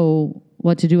know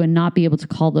what to do and not be able to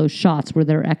call those shots where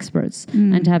they're experts,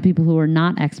 and to have people who are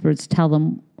not experts tell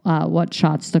them what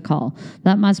shots to call.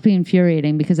 That must be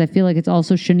infuriating, because I feel like it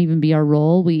also shouldn't even be our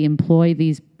role. We employ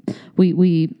these,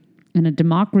 we in a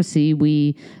democracy,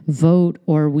 we vote,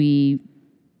 or we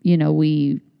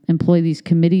employ these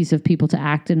committees of people to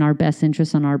act in our best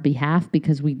interests on our behalf,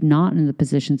 because we're not in the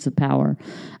positions of power.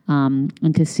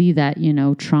 And to see that, you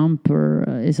know, Trump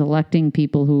is electing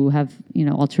people who have, you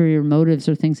know, ulterior motives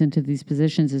or things into these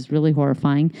positions is really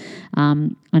horrifying.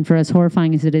 And for as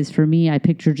horrifying as it is for me, I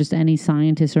picture just any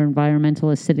scientist or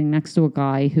environmentalist sitting next to a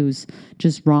guy who's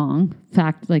just wrong,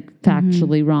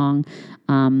 factually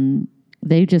wrong.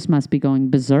 They just must be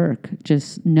going berserk,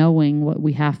 just knowing what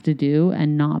we have to do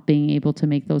and not being able to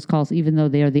make those calls, even though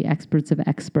they are the experts of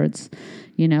experts.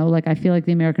 You know, like I feel like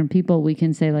the American people, we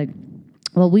can say like,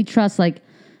 well, we trust, like,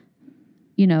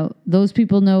 you know, those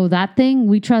people know that thing.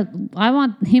 We trust, I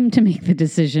want him to make the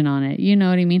decision on it. You know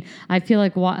what I mean? I feel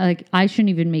like I shouldn't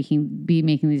even be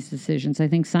making these decisions. I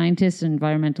think scientists and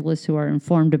environmentalists who are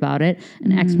informed about it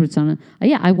and experts on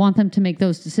it, I want them to make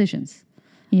those decisions.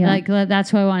 Yeah. Like,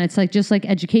 that's what I want. It's like, just like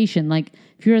education. Like,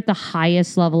 if you're at the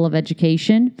highest level of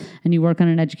education and you work on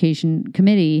an education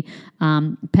committee,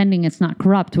 pending it's not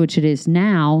corrupt, which it is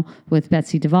now with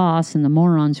Betsy DeVos and the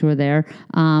morons who are there,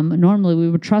 normally we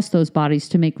would trust those bodies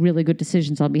to make really good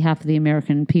decisions on behalf of the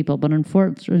American people. But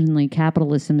unfortunately,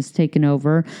 capitalism has taken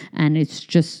over, and it's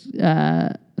just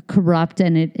corrupt,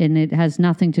 and it has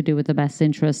nothing to do with the best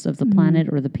interests of the planet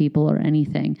or the people or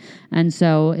anything. And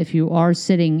so if you are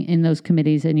sitting in those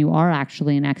committees and you are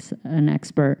actually an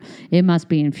expert, it must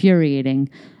be infuriating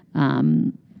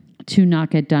to not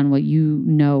get done what you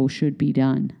know should be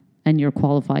done and you're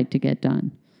qualified to get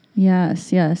done.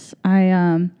 Yes.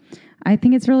 I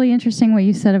think it's really interesting what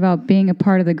you said about being a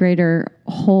part of the greater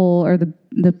whole, or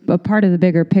a part of the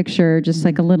bigger picture, just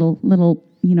like a little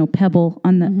you know, pebble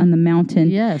on the mountain.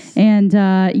 Yes. And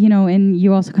you know, and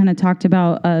you also kind of talked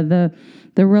about the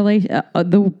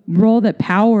role that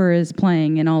power is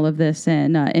playing in all of this,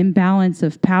 and imbalance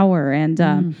of power.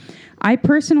 And I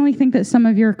personally think that some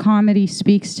of your comedy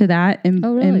speaks to that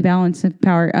imbalance of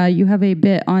power. You have a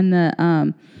bit on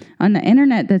the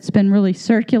internet that's been really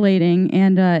circulating,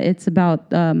 and it's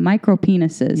about micro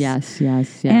penises. Yes.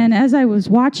 And as I was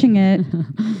watching it,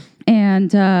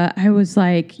 and I was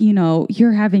like, you know,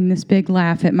 you're having this big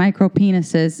laugh at micro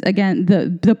penises. Again,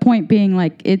 the point being,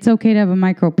 like, it's okay to have a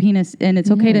micro penis, and it's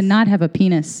okay to not have a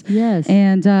penis. Yes.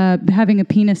 And having a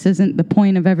penis isn't the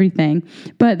point of everything.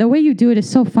 But the way you do it is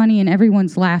so funny, and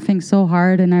everyone's laughing so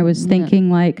hard. And I was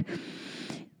thinking, like,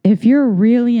 if you're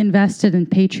really invested in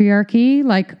patriarchy,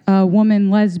 like a woman,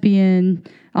 lesbian,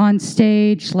 on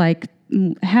stage, like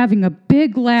having a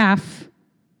big laugh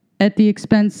at the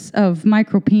expense of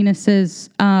micro penises,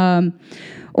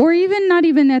 or even not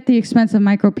even at the expense of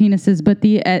micro penises, but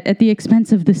at the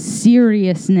expense of the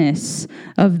seriousness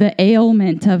of the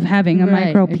ailment of having a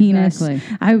micro penis.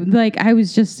 Exactly. I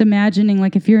was just imagining,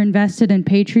 like, if you're invested in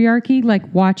patriarchy, like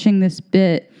watching this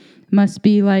bit must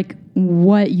be like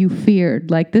what you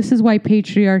feared. Like, this is why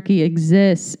patriarchy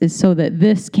exists, is so that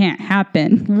this can't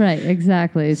happen. Right,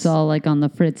 exactly. It's all like on the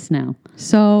fritz now.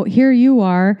 So here you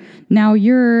are. Now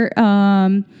you're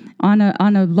on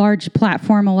a large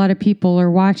platform. A lot of people are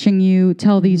watching you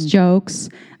tell these jokes,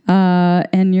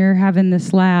 and you're having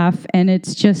this laugh. And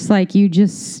it's just like you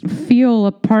just feel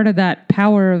a part of that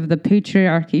power of the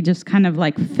patriarchy just kind of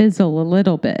like fizzle a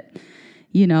little bit,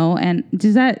 you know? And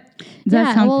does that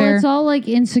sound fair? It's all like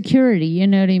insecurity. You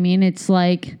know what I mean? It's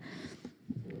like,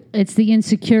 it's the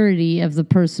insecurity of the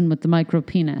person with the micro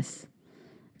penis.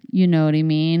 You know what I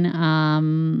mean?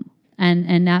 And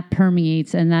that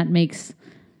permeates, and that makes,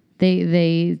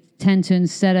 they tend to,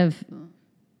 instead of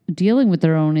dealing with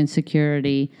their own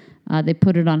insecurity, they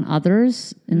put it on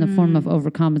others in the form of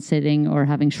overcompensating or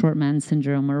having short man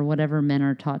syndrome or whatever men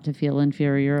are taught to feel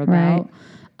inferior about.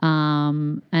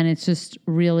 Right. And it's just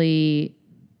really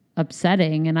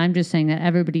upsetting. And I'm just saying that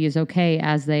everybody is okay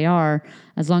as they are,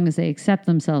 as long as they accept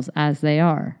themselves as they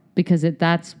are, because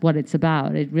that's what it's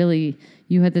about. It really,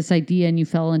 you had this idea and you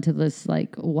fell into this,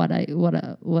 like, what a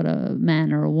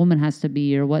man or a woman has to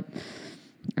be, or what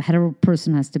a hetero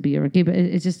person has to be, or a gay, but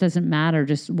it just doesn't matter.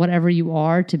 Just whatever you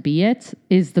are to be it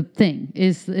is the thing,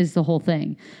 is the whole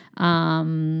thing.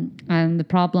 And the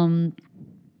problem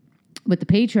with the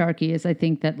patriarchy is, I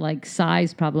think that, like,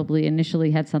 size probably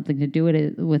initially had something to do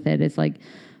with it. It's like,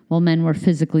 well, men were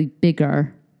physically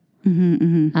bigger.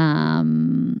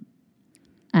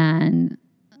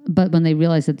 But when they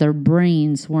realized that their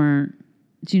brains weren't,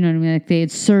 do you know what I mean? Like, they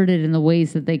inserted in the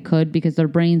ways that they could because their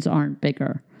brains aren't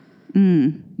bigger,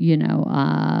 you know,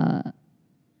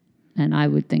 and I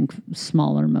would think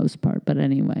smaller most part, but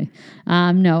anyway,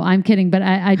 no, I'm kidding. But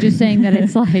I just saying that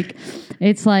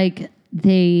it's like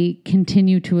they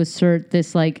continue to assert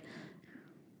this, like,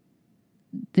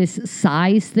 this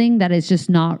size thing that is just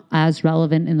not as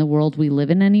relevant in the world we live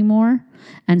in anymore.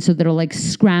 And so they're like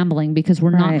scrambling because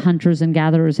we're not hunters and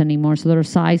gatherers anymore. So their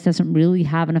size doesn't really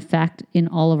have an effect in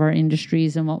all of our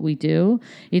industries and what we do.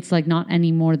 It's like not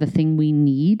anymore the thing we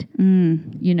need.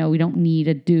 You know, we don't need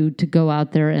a dude to go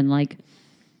out there and like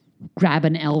grab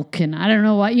an elk and I don't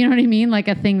know what, you know what I mean? Like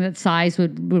a thing that size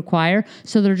would require.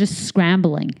 So they're just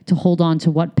scrambling to hold on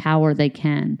to what power they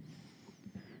can.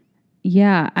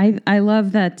 Yeah, I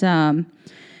love that,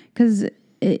 because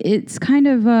it's kind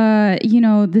of, you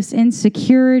know, this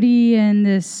insecurity and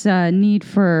this need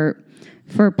for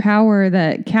power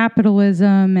that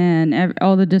capitalism and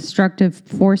all the destructive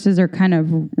forces are kind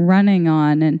of running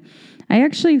on. And I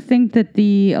actually think that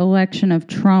the election of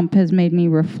Trump has made me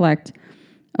reflect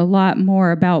a lot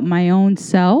more about my own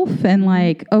self and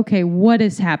like, okay, what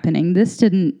is happening? This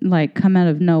didn't like come out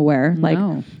of nowhere. Like,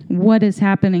 what is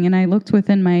happening? And I looked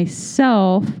within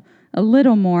myself a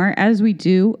little more, as we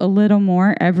do a little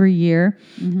more every year.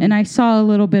 And I saw a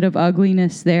little bit of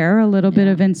ugliness there, a little bit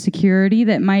of insecurity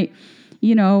that might,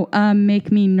 you know,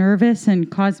 make me nervous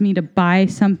and cause me to buy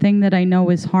something that I know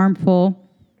is harmful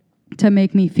to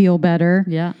make me feel better.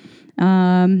 Yeah.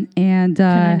 Can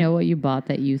I know what you bought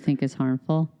that you think is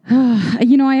harmful?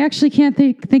 You know, I actually can't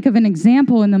think of an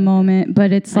example in the moment,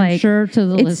 but it's I'm like, sure to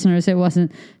the listeners it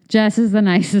wasn't. Jess is the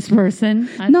nicest person.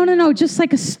 No, just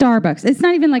like a Starbucks. It's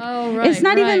not even like, it's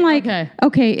not even like,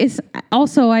 okay. It's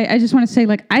also, I just want to say,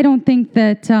 like, I don't think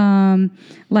that,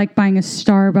 like buying a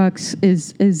Starbucks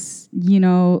is, you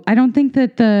know, I don't think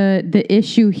that the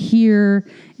issue here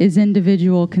is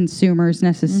individual consumers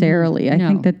necessarily. I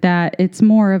think that it's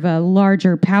more of a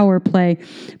larger power play.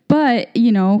 But,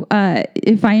 you know,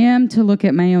 if I am to look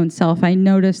at my own self, I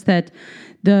notice that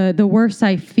the worse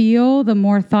I feel, the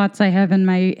more thoughts I have in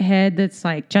my head that's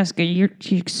like, Jessica, you're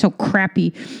so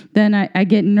crappy. Then I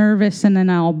get nervous and then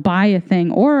I'll buy a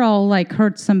thing, or I'll like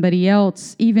hurt somebody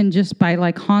else, even just by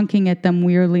like honking at them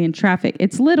weirdly in traffic.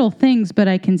 It's little things, but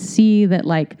I can see that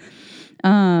like,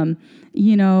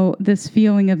 you know, this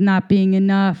feeling of not being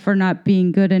enough or not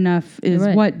being good enough is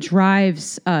what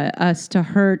drives us to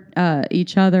hurt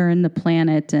each other and the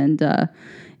planet. And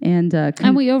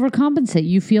we overcompensate.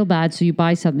 You feel bad, so you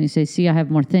buy something. You say, see, I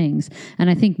have more things. And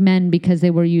I think men, because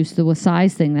they were used to the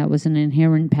size thing, that was an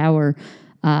inherent power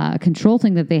control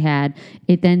thing that they had,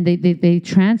 they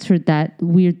transferred that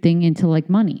weird thing into like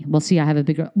money. Well, see, I have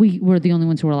we're the only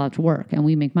ones who are allowed to work and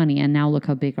we make money. And now look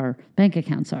how big our bank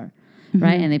accounts are.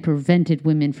 right? And they prevented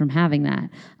women from having that.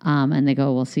 And they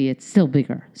go, well, see, it's still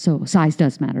bigger. So size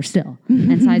does matter still.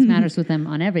 And size matters with them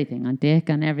on everything, on dick,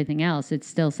 on everything else. It's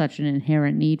still such an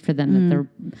inherent need for them that they're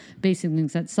basing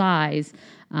things at size,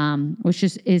 which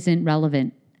just isn't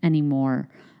relevant anymore,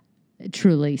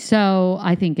 truly. So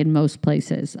I think in most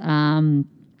places.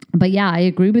 But yeah, I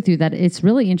agree with you that it's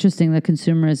really interesting, the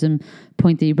consumerism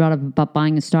point that you brought up about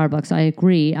buying a Starbucks. I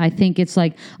agree. I think it's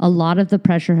like a lot of the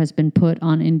pressure has been put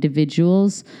on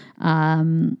individuals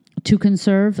to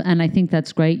conserve. And I think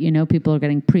that's great. You know, people are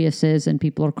getting Priuses and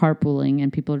people are carpooling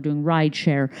and people are doing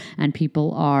rideshare and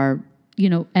people are, you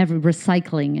know,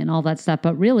 recycling and all that stuff.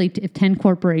 But really, if 10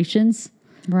 corporations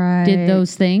did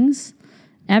those things,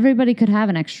 everybody could have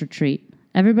an extra treat.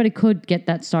 Everybody could get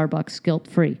that Starbucks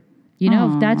guilt-free. You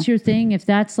know, if that's your thing, if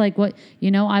that's like what,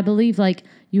 you know, I believe like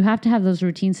you have to have those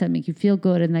routines that make you feel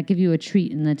good and that give you a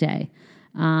treat in the day.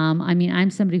 I mean,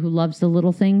 I'm somebody who loves the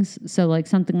little things. So like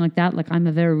something like that, like I'm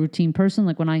a very routine person.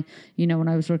 Like when I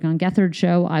was working on Gethard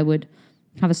show, I would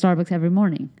have a Starbucks every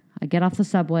morning. I get off the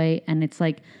subway and it's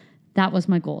like, that was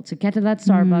my goal, to get to that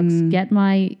Starbucks, get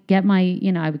my,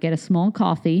 you know, I would get a small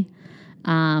coffee.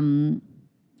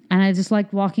 And I just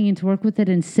liked walking into work with it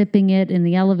and sipping it in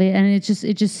the elevator. And it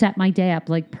just set my day up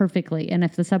like perfectly. And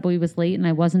if the subway was late and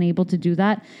I wasn't able to do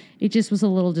that, it just was a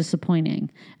little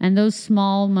disappointing. And those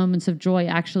small moments of joy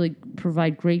actually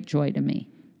provide great joy to me.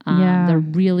 They're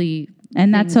really...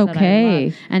 And that's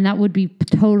okay. And that would be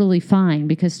totally fine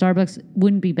because Starbucks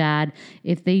wouldn't be bad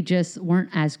if they just weren't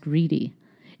as greedy.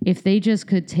 If they just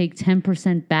could take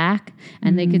 10% back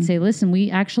and they could say, listen, we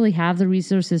actually have the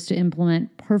resources to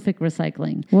implement perfect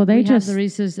recycling. Well, we have the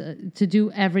resources to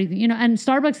do everything, you know, and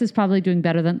Starbucks is probably doing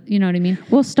better than, you know what I mean?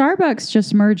 Well, Starbucks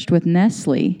just merged with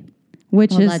Nestle,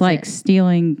 which is like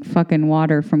stealing fucking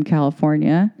water from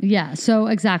California. Yeah. So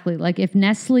exactly. Like if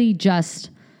Nestle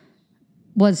just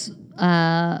was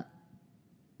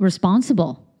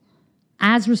responsible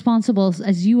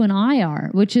as you and I are,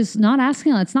 which is not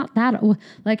asking, it's not that,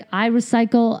 like I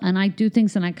recycle and I do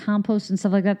things and I compost and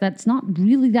stuff like that. That's not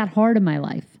really that hard in my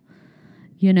life,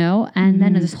 you know? And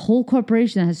then this whole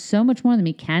corporation that has so much more than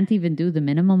me can't even do the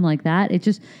minimum like that.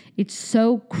 It's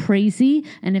so crazy.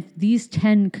 And if these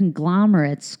 10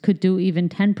 conglomerates could do even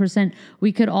 10%,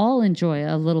 we could all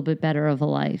enjoy a little bit better of a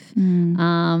life.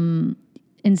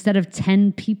 Instead of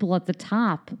 10 people at the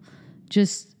top,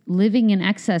 just living in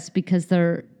excess because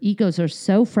their egos are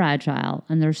so fragile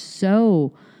and they're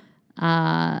so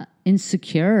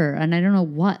insecure. And I don't know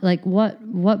what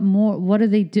do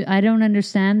they do? I don't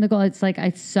understand the goal. It's like, I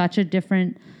just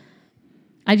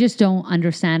don't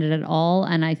understand it at all.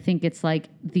 And I think it's like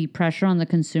the pressure on the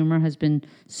consumer has been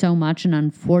so much. And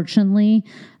unfortunately,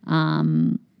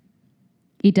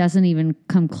 it doesn't even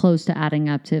come close to adding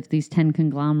up to if these 10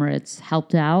 conglomerates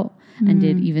helped out and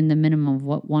did even the minimum of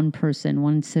what one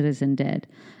citizen did.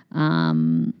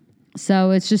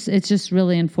 So it's just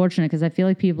really unfortunate because I feel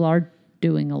like people are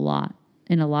doing a lot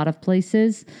in a lot of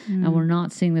places and we're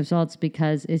not seeing the results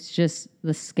because it's just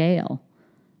the scale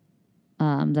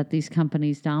that these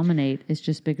companies dominate is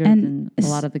just bigger than a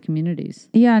lot of the communities.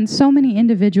 Yeah, and so many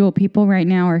individual people right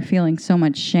now are feeling so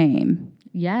much shame.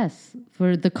 Yes,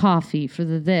 for the coffee, for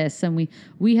the this, and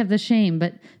we have the shame,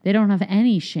 but they don't have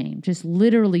any shame. Just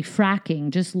literally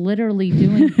fracking, just literally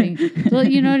doing things.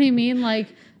 You know what I mean? Like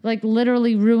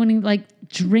literally ruining, like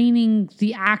draining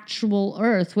the actual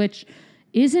earth, which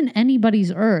isn't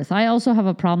anybody's earth. I also have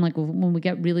a problem, like when we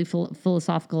get really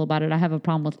philosophical about it, I have a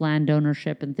problem with land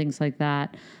ownership and things like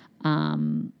that.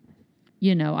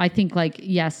 You know, I think like,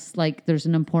 yes, like there's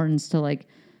an importance to like,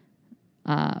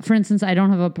 for instance, I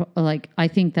don't have I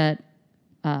think that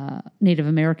Native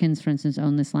Americans, for instance,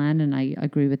 own this land, and I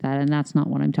agree with that, and that's not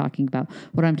what I'm talking about.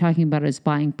 What I'm talking about is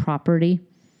buying property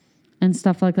and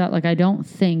stuff like that. Like, I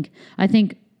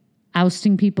think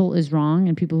ousting people is wrong,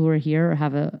 and people who are here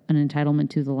have an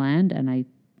entitlement to the land, and I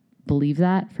believe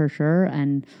that for sure,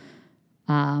 and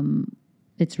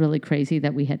it's really crazy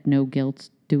that we had no guilt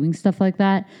doing stuff like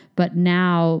that. But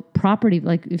now property,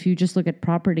 like if you just look at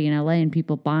property in LA and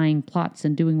people buying plots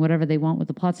and doing whatever they want with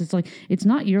the plots, it's like, it's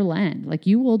not your land. Like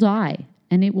you will die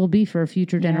and it will be for a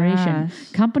future generation.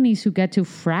 Yes. Companies who get to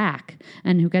frack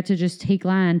and who get to just take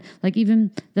land, like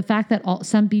even the fact that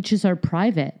some beaches are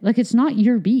private, like it's not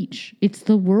your beach, it's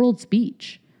the world's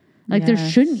beach. Like there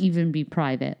shouldn't even be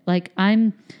private. Like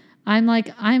I'm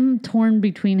torn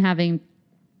between having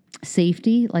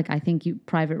safety, like I think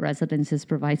private residences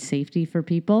provide safety for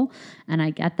people, and I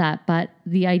get that, but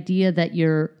the idea that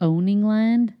you're owning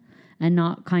land and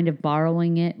not kind of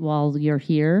borrowing it while you're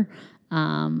here,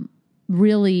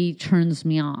 really turns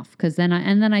me off, because then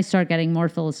I start getting more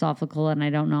philosophical, and I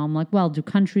don't know. I'm like, well, do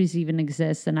countries even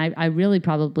exist? And I really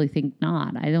probably think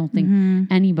not. I don't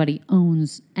think anybody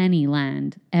owns any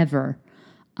land ever.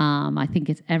 I think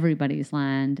it's everybody's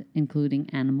land, including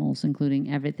animals,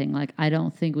 including everything. Like, I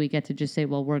don't think we get to just say,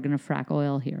 well, we're going to frack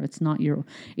oil here. It's not your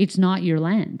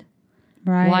land.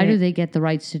 Right. Why do they get the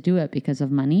rights to do it? Because of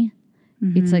money?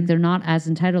 It's like they're not as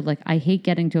entitled. Like, I hate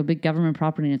getting to a big government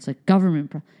property and it's like,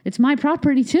 it's my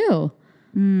property too.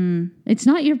 It's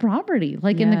not your property.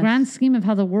 Like, in the grand scheme of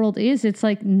how the world is, it's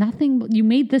like nothing, you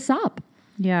made this up.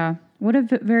 Yeah. What a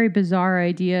very bizarre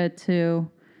idea to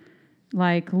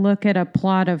like look at a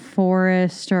plot of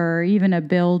forest or even a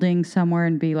building somewhere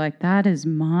and be like, that is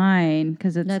mine.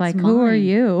 Because it's That's like, who are mine.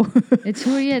 you? It's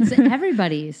who are you? It's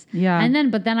everybody's. Yeah.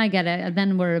 But then I get it. And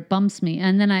then where it bumps me.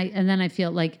 And then I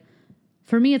feel like,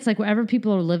 for me, it's like wherever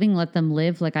people are living, let them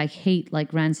live. Like, I hate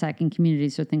like ransacking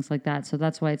communities or things like that. So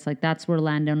that's why it's like, that's where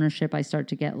land ownership, I start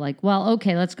to get like, well,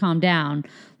 okay, let's calm down.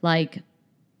 Like,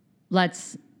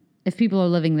 if people are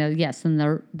living there, yes, then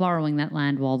they're borrowing that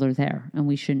land while they're there, and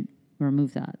we shouldn't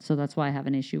remove that. So that's why I have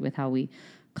an issue with how we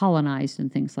colonized and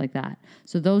things like that.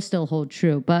 So those still hold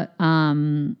true. But,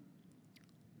 and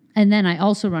then I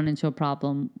also run into a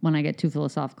problem when I get too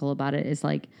philosophical about it, is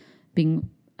like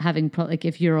like,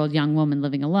 if you're a young woman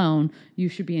living alone, you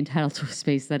should be entitled to a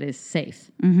space that is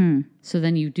safe. So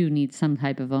then you do need some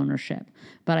type of ownership.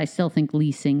 But I still think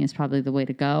leasing is probably the way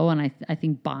to go. And I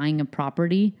think buying a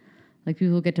property, like,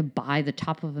 people get to buy the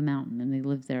top of a mountain and they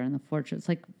live there in the fortress. It's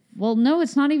like, well, no,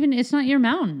 it's not your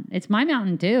mountain. It's my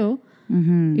mountain too.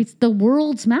 It's the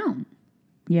world's mountain.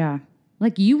 Yeah.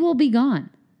 Like, you will be gone.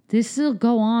 This will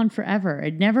go on forever.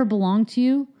 It never belonged to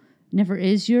you. Never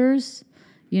is yours.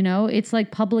 You know, it's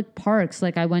like public parks.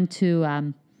 Like, I went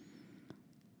to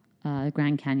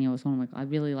Grand Canyon. Was one of I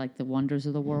really like the wonders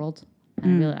of the world.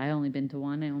 And I only been to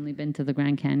one. I only been to the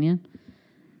Grand Canyon.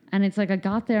 And it's like, I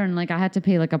got there and like I had to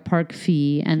pay like a park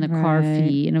fee and the car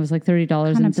fee, and it was like $30.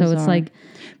 Kinda and so bizarre. it's like,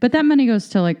 but that money goes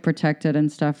to like protected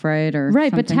and stuff, right? Or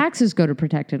right, something. but taxes go to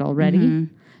protected already.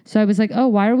 So I was like, oh,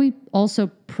 why are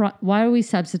we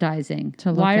subsidizing?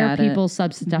 To look Why are at it. people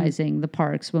subsidizing the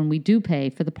parks when we do pay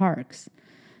for the parks?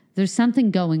 There's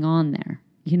something going on there.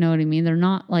 You know what I mean? They're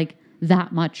not like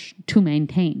that much to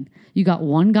maintain. You got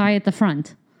one guy at the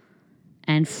front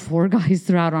and 4 guys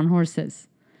throughout on horses.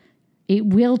 It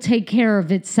will take care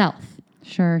of itself.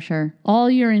 Sure. All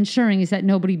you're ensuring is that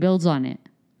nobody builds on it.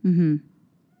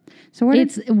 So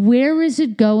where is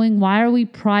it going? Why are we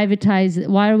privatizing?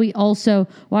 Why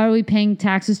are we paying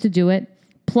taxes to do it?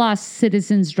 Plus,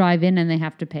 citizens drive in and they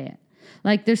have to pay it.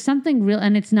 Like, there's something real,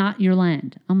 and it's not your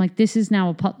land. I'm like, this is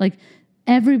now like,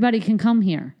 everybody can come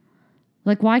here.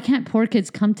 Like, why can't poor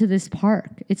kids come to this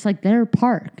park? It's like their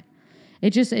park.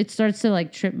 It starts to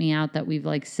like trip me out that we've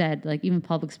like said, like, even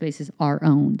public spaces are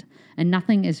owned and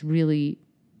nothing is really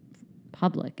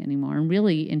public anymore. And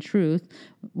really, in truth,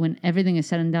 when everything is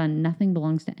said and done, nothing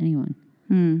belongs to anyone.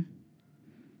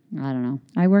 I don't know.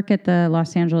 I work at the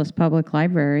Los Angeles Public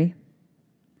Library,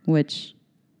 which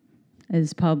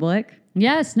is public.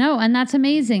 Yes, no, and that's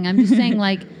amazing. I'm just saying,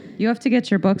 like, you have to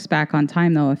get your books back on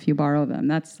time though if you borrow them.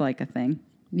 That's like a thing.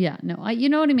 Yeah, no, you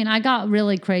know what I mean? I got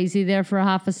really crazy there for a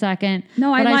half a second.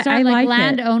 No, but I started like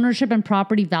land it. ownership and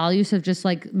property values have just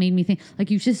like made me think, like,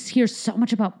 you just hear so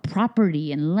much about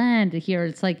property and land here.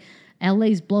 It's like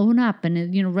LA's blowing up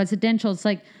and, you know, residential. It's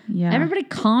like, everybody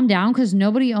calm down because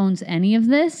nobody owns any of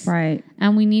this. Right.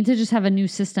 And we need to just have a new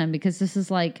system because this is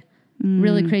like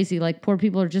really crazy. Like, poor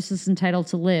people are just as entitled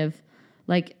to live,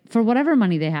 like, for whatever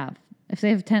money they have. If they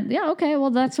have 10, okay,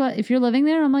 well, that's what, if you're living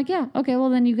there, I'm like, okay, well,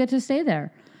 then you get to stay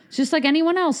there. It's just like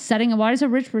anyone else why does a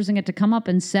rich person get to come up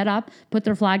and set up, put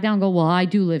their flag down, and go, well, I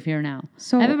do live here now.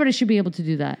 So everybody should be able to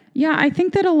do that. Yeah, I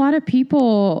think that a lot of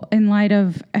people, in light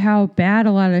of how bad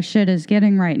a lot of shit is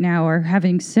getting right now, are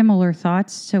having similar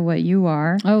thoughts to what you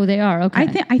are. Oh, they are?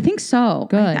 Okay. I think so.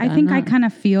 Good. I think I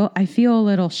feel a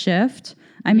little shift.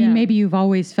 I mean, maybe you've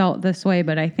always felt this way,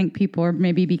 but I think people are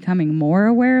maybe becoming more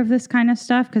aware of this kind of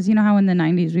stuff. Because you know how in the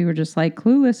 90s we were just like,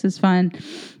 Clueless is fun.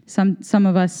 Some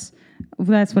of us...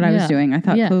 That's what I was doing. I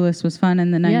thought Clueless was fun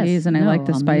in the 90s, and I liked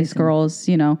the Spice Girls,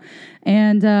 you know.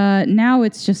 And now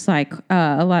it's just like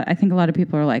I think a lot of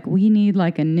people are like, we need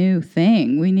like a new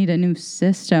thing. We need a new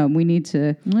system. We need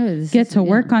to get to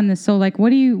work on this. So like,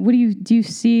 do you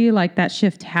see like that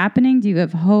shift happening? Do you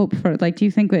have hope for, like, do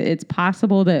you think that it's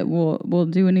possible that we'll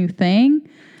do a new thing?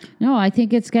 No, I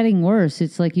think it's getting worse.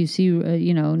 It's like you see,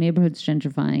 you know, neighborhoods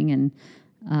gentrifying, and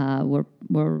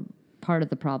we're part of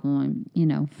the problem.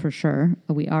 For sure,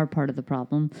 we are part of the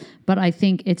problem. But I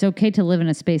think it's okay to live in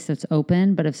a space that's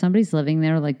open. But if somebody's living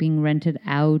there, like being rented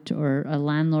out, or a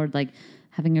landlord like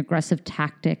having aggressive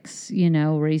tactics,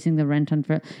 raising the rent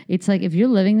it's like if you're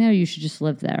living there, you should just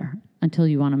live there until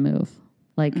you want to move.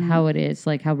 Like how it is,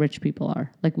 like how rich people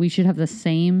are. Like we should have the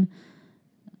same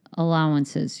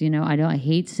allowances. I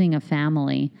hate seeing a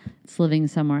family that's living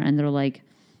somewhere and they're like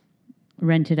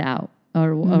rented out.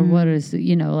 Or what is,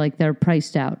 like they're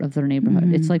priced out of their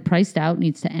neighborhood. It's like priced out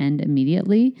needs to end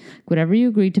immediately. Whatever you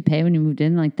agreed to pay when you moved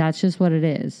in, like that's just what it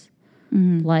is.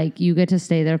 Like you get to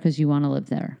stay there because you want to live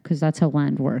there because that's how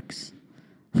land works,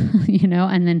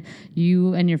 and then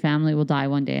you and your family will die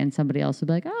one day and somebody else will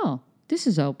be like, oh, this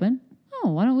is open.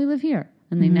 Oh, why don't we live here?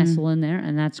 And they nestle in there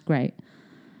and that's great.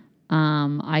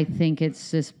 I think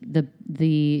it's just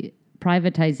the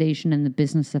privatization and the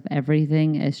business of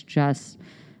everything is just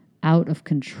out of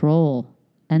control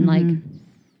and like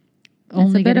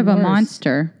only it's a bit of a worse.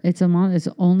 monster. It's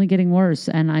only getting worse.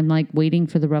 And I'm like waiting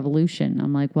for the revolution.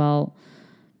 I'm like, well,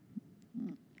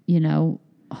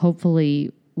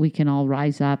 hopefully we can all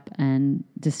rise up and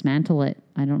dismantle it.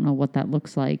 I don't know what that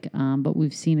looks like. But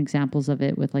we've seen examples of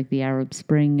it with like the Arab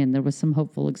Spring, and there was some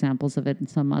hopeful examples of it in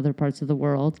some other parts of the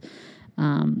world.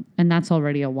 And that's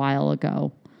already a while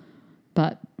ago.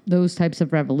 But those types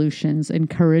of revolutions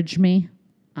encourage me.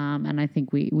 And I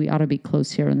think we ought to be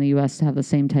close here in the U.S. to have the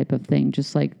same type of thing,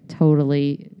 just like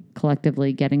totally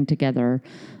collectively getting together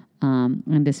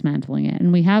and dismantling it.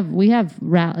 And we have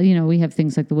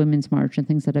things like the Women's March and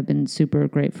things that have been super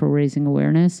great for raising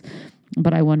awareness.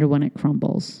 But I wonder when it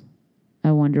crumbles.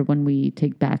 I wonder when we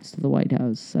take bats to the White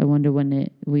House. I wonder when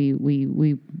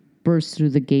we burst through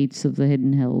the gates of the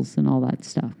Hidden Hills and all that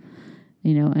stuff,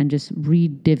 and just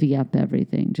re-divvy up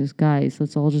everything. Just guys,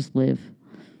 let's all just live.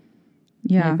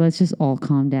 Yeah. Like, let's just all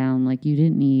calm down. Like, you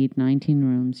didn't need 19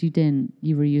 rooms. You didn't.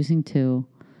 You were using 2.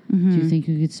 Do you think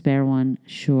you could spare one?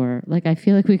 Sure. Like, I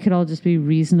feel like we could all just be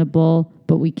reasonable,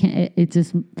 but we can't. It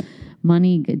just,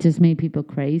 money just made people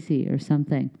crazy or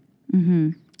something.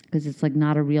 Because it's, like,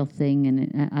 not a real thing,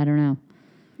 and I don't know.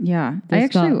 Yeah.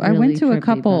 I went to a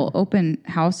couple open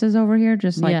houses over here,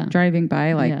 just, like, driving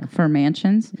by, for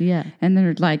mansions. Yeah. And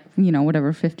they're, like,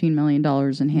 whatever, $15 million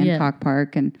in Hancock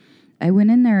Park, and I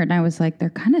went in there and I was like, they're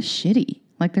kind of shitty.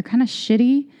 Like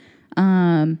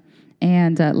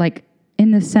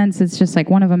in the sense, it's just like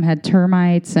one of them had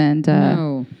termites and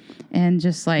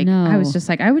just like, I was just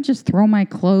like, I would just throw my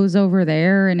clothes over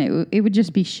there and it would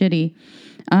just be shitty.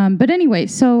 But anyway,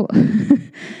 so,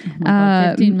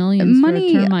 15 million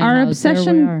money, our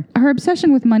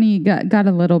obsession with money got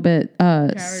a little bit,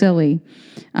 silly.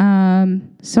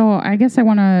 So I guess I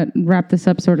want to wrap this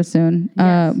up sort of soon.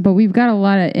 Yes. But we've got a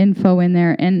lot of info in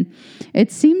there, and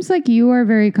it seems like you are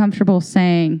very comfortable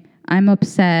saying, I'm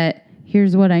upset.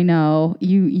 Here's what I know.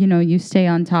 You stay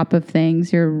on top of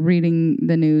things. You're reading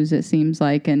the news, it seems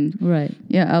like. And right.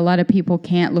 Yeah, a lot of people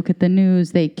can't look at the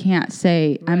news. They can't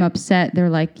say, I'm upset. They're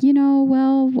like,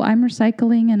 well, I'm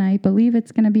recycling and I believe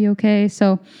it's going to be okay.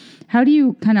 So how do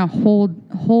you kind of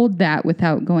hold that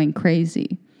without going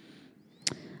crazy?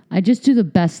 I just do the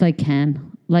best I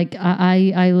can. Like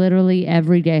I literally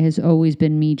every day has always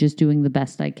been me just doing the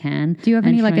best I can. Do you have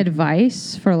any like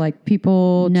advice for like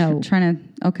people trying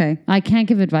to? Okay. I can't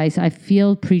give advice. I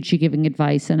feel preachy giving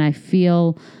advice and I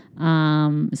feel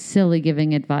silly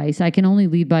giving advice. I can only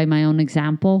lead by my own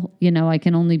example. I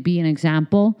can only be an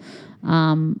example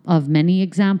of many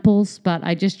examples, but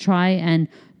I just try and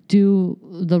do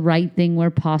the right thing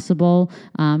where possible.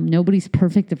 Nobody's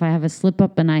perfect. If I have a slip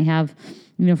up and I have,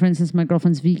 for instance, my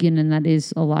girlfriend's vegan and that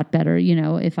is a lot better.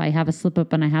 If I have a slip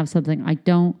up and I have something, I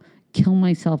don't kill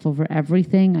myself over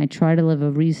everything. I try to live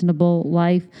a reasonable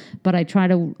life, but I try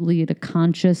to lead a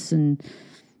conscious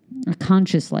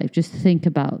life. Just think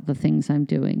about the things I'm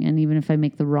doing. And even if I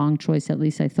make the wrong choice, at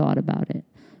least I thought about it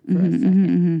for a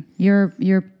second.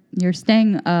 You're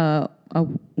staying,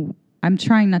 I'm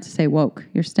trying not to say woke.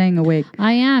 You're staying awake.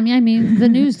 I am. Yeah, I mean, the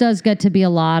news does get to be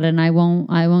a lot, and I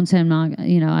won't say I'm not.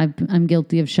 I'm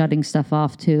guilty of shutting stuff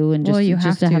off too, and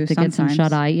just to have to get some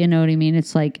shut eye. You know what I mean?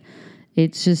 It's like,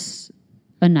 it's just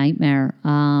a nightmare.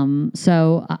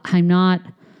 So I'm not.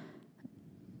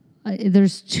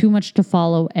 There's too much to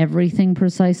follow everything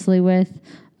precisely with.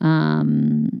 But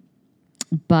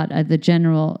the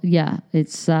general,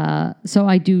 it's so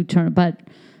I do turn, but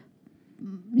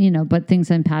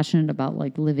things I'm passionate about,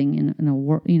 like living in a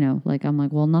world, like I'm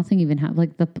like, well, nothing even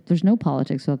there's no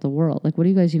politics without the world. Like, what are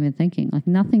you guys even thinking? Like,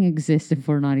 nothing exists if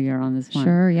we're not here on this planet.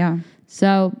 Sure, yeah.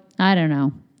 So I don't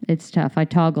know. It's tough. I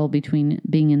toggle between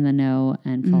being in the know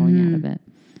and falling out of it.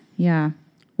 Yeah.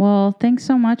 Well, thanks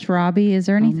so much, Robbie. Is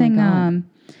there anything? God.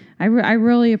 I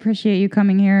really appreciate you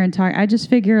coming here and talk. I just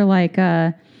figure like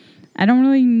I don't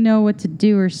really know what to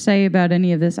do or say about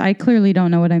any of this. I clearly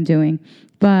don't know what I'm doing,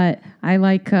 but I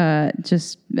like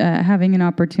just having an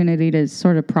opportunity to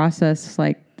sort of process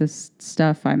like this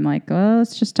stuff. I'm like, oh,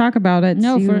 let's just talk about it.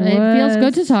 No, it feels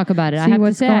good to talk about it. I have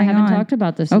to say, I haven't talked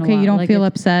about this in a Okay, while. you don't Like, feel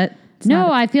upset?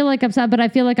 No, I feel like upset, but I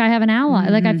feel like I have an ally.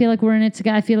 Like I feel like we're in it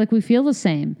together. I feel like we feel the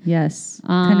same. Yes.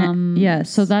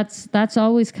 Yes. So that's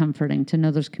always comforting to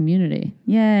know there's community.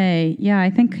 Yay. Yeah,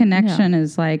 I think connection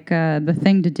is like the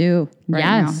thing to do right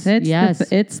now.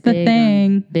 It's the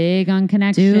thing. Big on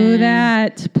connection. Do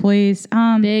that, please.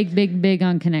 Big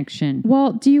on connection.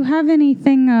 Well, do you have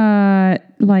anything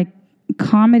like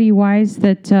comedy-wise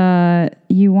that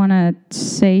you want to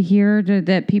say here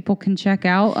that people can check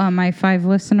out, my 5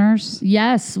 listeners?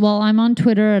 Yes. Well, I'm on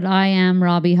Twitter at I am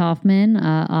Robbie Hoffman,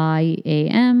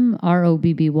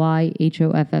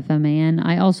 IAMROBBYHOFFMAN.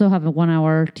 I also have a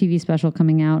 1-hour TV special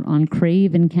coming out on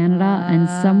Crave in Canada and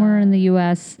somewhere in the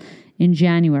U.S. in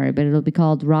January, but it'll be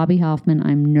called Robbie Hoffman,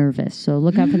 I'm Nervous. So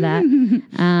look out for that.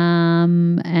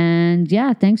 And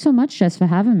yeah, thanks so much, Jess, for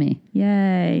having me.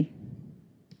 Yay.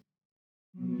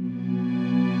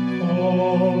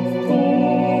 Oh.